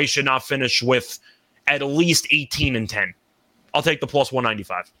that Trae should not finish with at least 18 and 10. I'll take the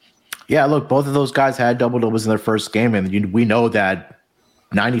 +195. Yeah, look, both of those guys had double-doubles in their first game, and we know that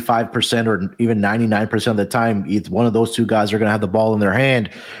 95% or even 99% of the time, each one of those two guys are going to have the ball in their hand,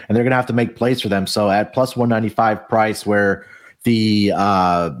 and they're going to have to make plays for them. So at +195 price, where their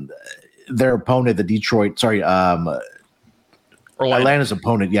opponent, Atlanta's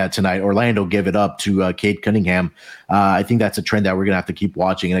opponent, tonight, Orlando gave it up to Cade Cunningham. I think that's a trend that we're going to have to keep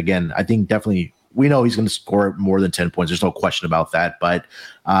watching. And again, I think definitely we know he's going to score more than 10 points. There's no question about that. But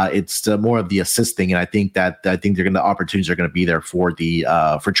it's more of the assisting, and I think the opportunities are going to be there for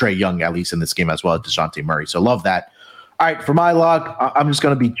Trae Young, at least in this game, as well as DeJounte Murray. So love that. All right, for my lock, I'm just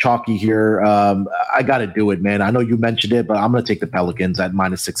going to be chalky here. I got to do it, man. I know you mentioned it, but I'm going to take the Pelicans at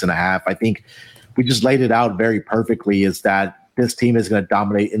 -6.5. I think we just laid it out very perfectly. Is that this team is going to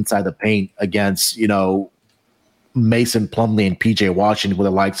dominate inside the paint against Mason Plumlee and PJ Washington with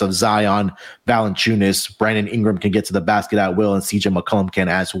the likes of Zion Valanciunas. Brandon Ingram can get to the basket at will, and CJ McCollum can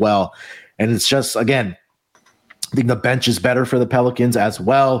as well. And it's just, again, I think the bench is better for the Pelicans as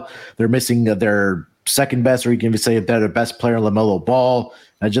well. They're missing their second best, or you can even say their best player, LaMelo Ball.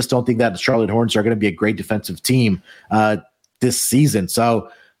 I just don't think that the Charlotte Hornets are going to be a great defensive team this season. So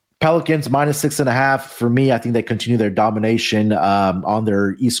Pelicans -6.5 for me. I think they continue their domination on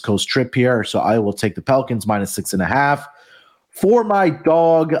their East Coast trip here. So I will take the Pelicans -6.5. For my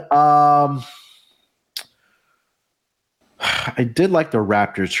dog, I did like the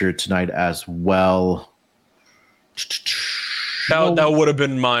Raptors here tonight as well. That would have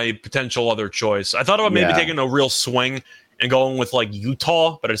been my potential other choice. I thought about maybe taking a real swing and going with like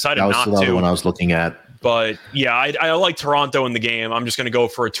Utah, but I decided not to. That was the other one I was looking at. But yeah, I like Toronto in the game. I'm just going to go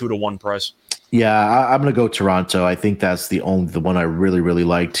for a 2-1 price. Yeah, I'm going to go Toronto. I think that's the one I really, really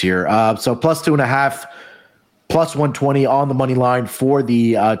liked here. So +2.5, +120 on the money line for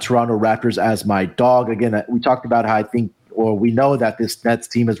the Toronto Raptors as my dog. Again, we talked about how we know that this Nets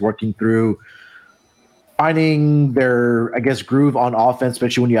team is working through finding their, I guess, groove on offense,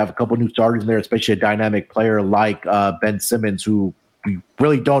 especially when you have a couple new starters in there, especially a dynamic player like Ben Simmons, who we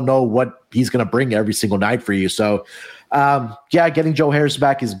really don't know what he's going to bring every single night for you. So, getting Joe Harris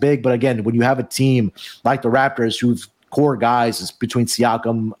back is big. But again, when you have a team like the Raptors, whose core guys is between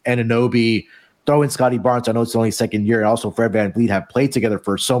Siakam and Anunoby, throw in Scotty Barnes, I know it's only second year, and also Fred VanVleet have played together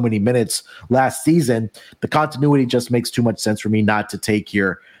for so many minutes last season, the continuity just makes too much sense for me not to take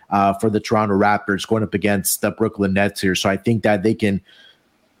here for the Toronto Raptors going up against the Brooklyn Nets here. So I think that they can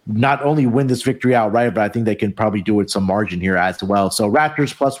not only win this victory outright, but I think they can probably do it some margin here as well. So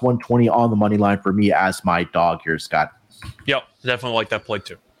Raptors +120 on the money line for me as my dog here, Scott. Yep, definitely like that play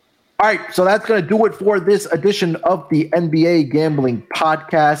too. All right, so that's going to do it for this edition of the NBA Gambling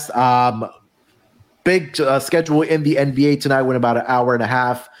Podcast. Big schedule in the NBA tonight, went about an hour and a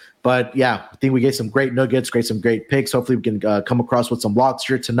half. But yeah, I think we get some great nuggets, some great picks. Hopefully we can come across with some locks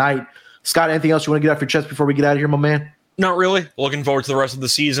here tonight. Scott, anything else you want to get off your chest before we get out of here, my man? Not really. Looking forward to the rest of the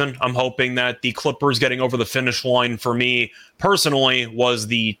season. I'm hoping that the Clippers getting over the finish line for me personally was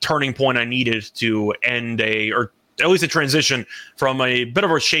the turning point I needed to end or at least a transition from a bit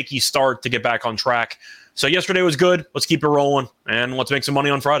of a shaky start to get back on track. So yesterday was good. Let's keep it rolling, and let's make some money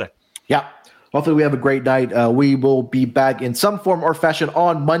on Friday. Yeah. Hopefully we have a great night. We will be back in some form or fashion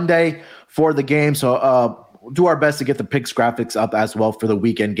on Monday for the game. So do our best to get the picks graphics up as well for the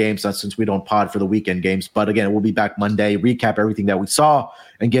weekend games, since we don't pod for the weekend games. But again, we'll be back Monday, recap everything that we saw,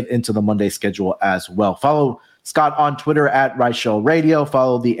 and get into the Monday schedule as well. Follow Scott on Twitter at Reichel Radio.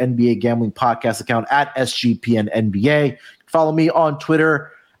 Follow the NBA Gambling Podcast account at SGPNNBA. Follow me on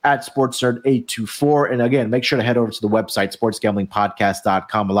Twitter at SportsNerd824. And again, make sure to head over to the website,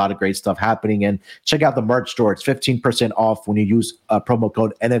 sportsgamblingpodcast.com. A lot of great stuff happening. And check out the merch store. It's 15% off when you use promo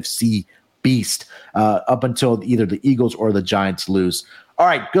code NFC Beast up until either the Eagles or the Giants lose. All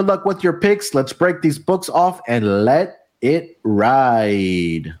right, good luck with your picks. Let's break these books off and let it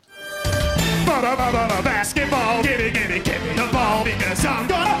ride. Basketball, give me the ball.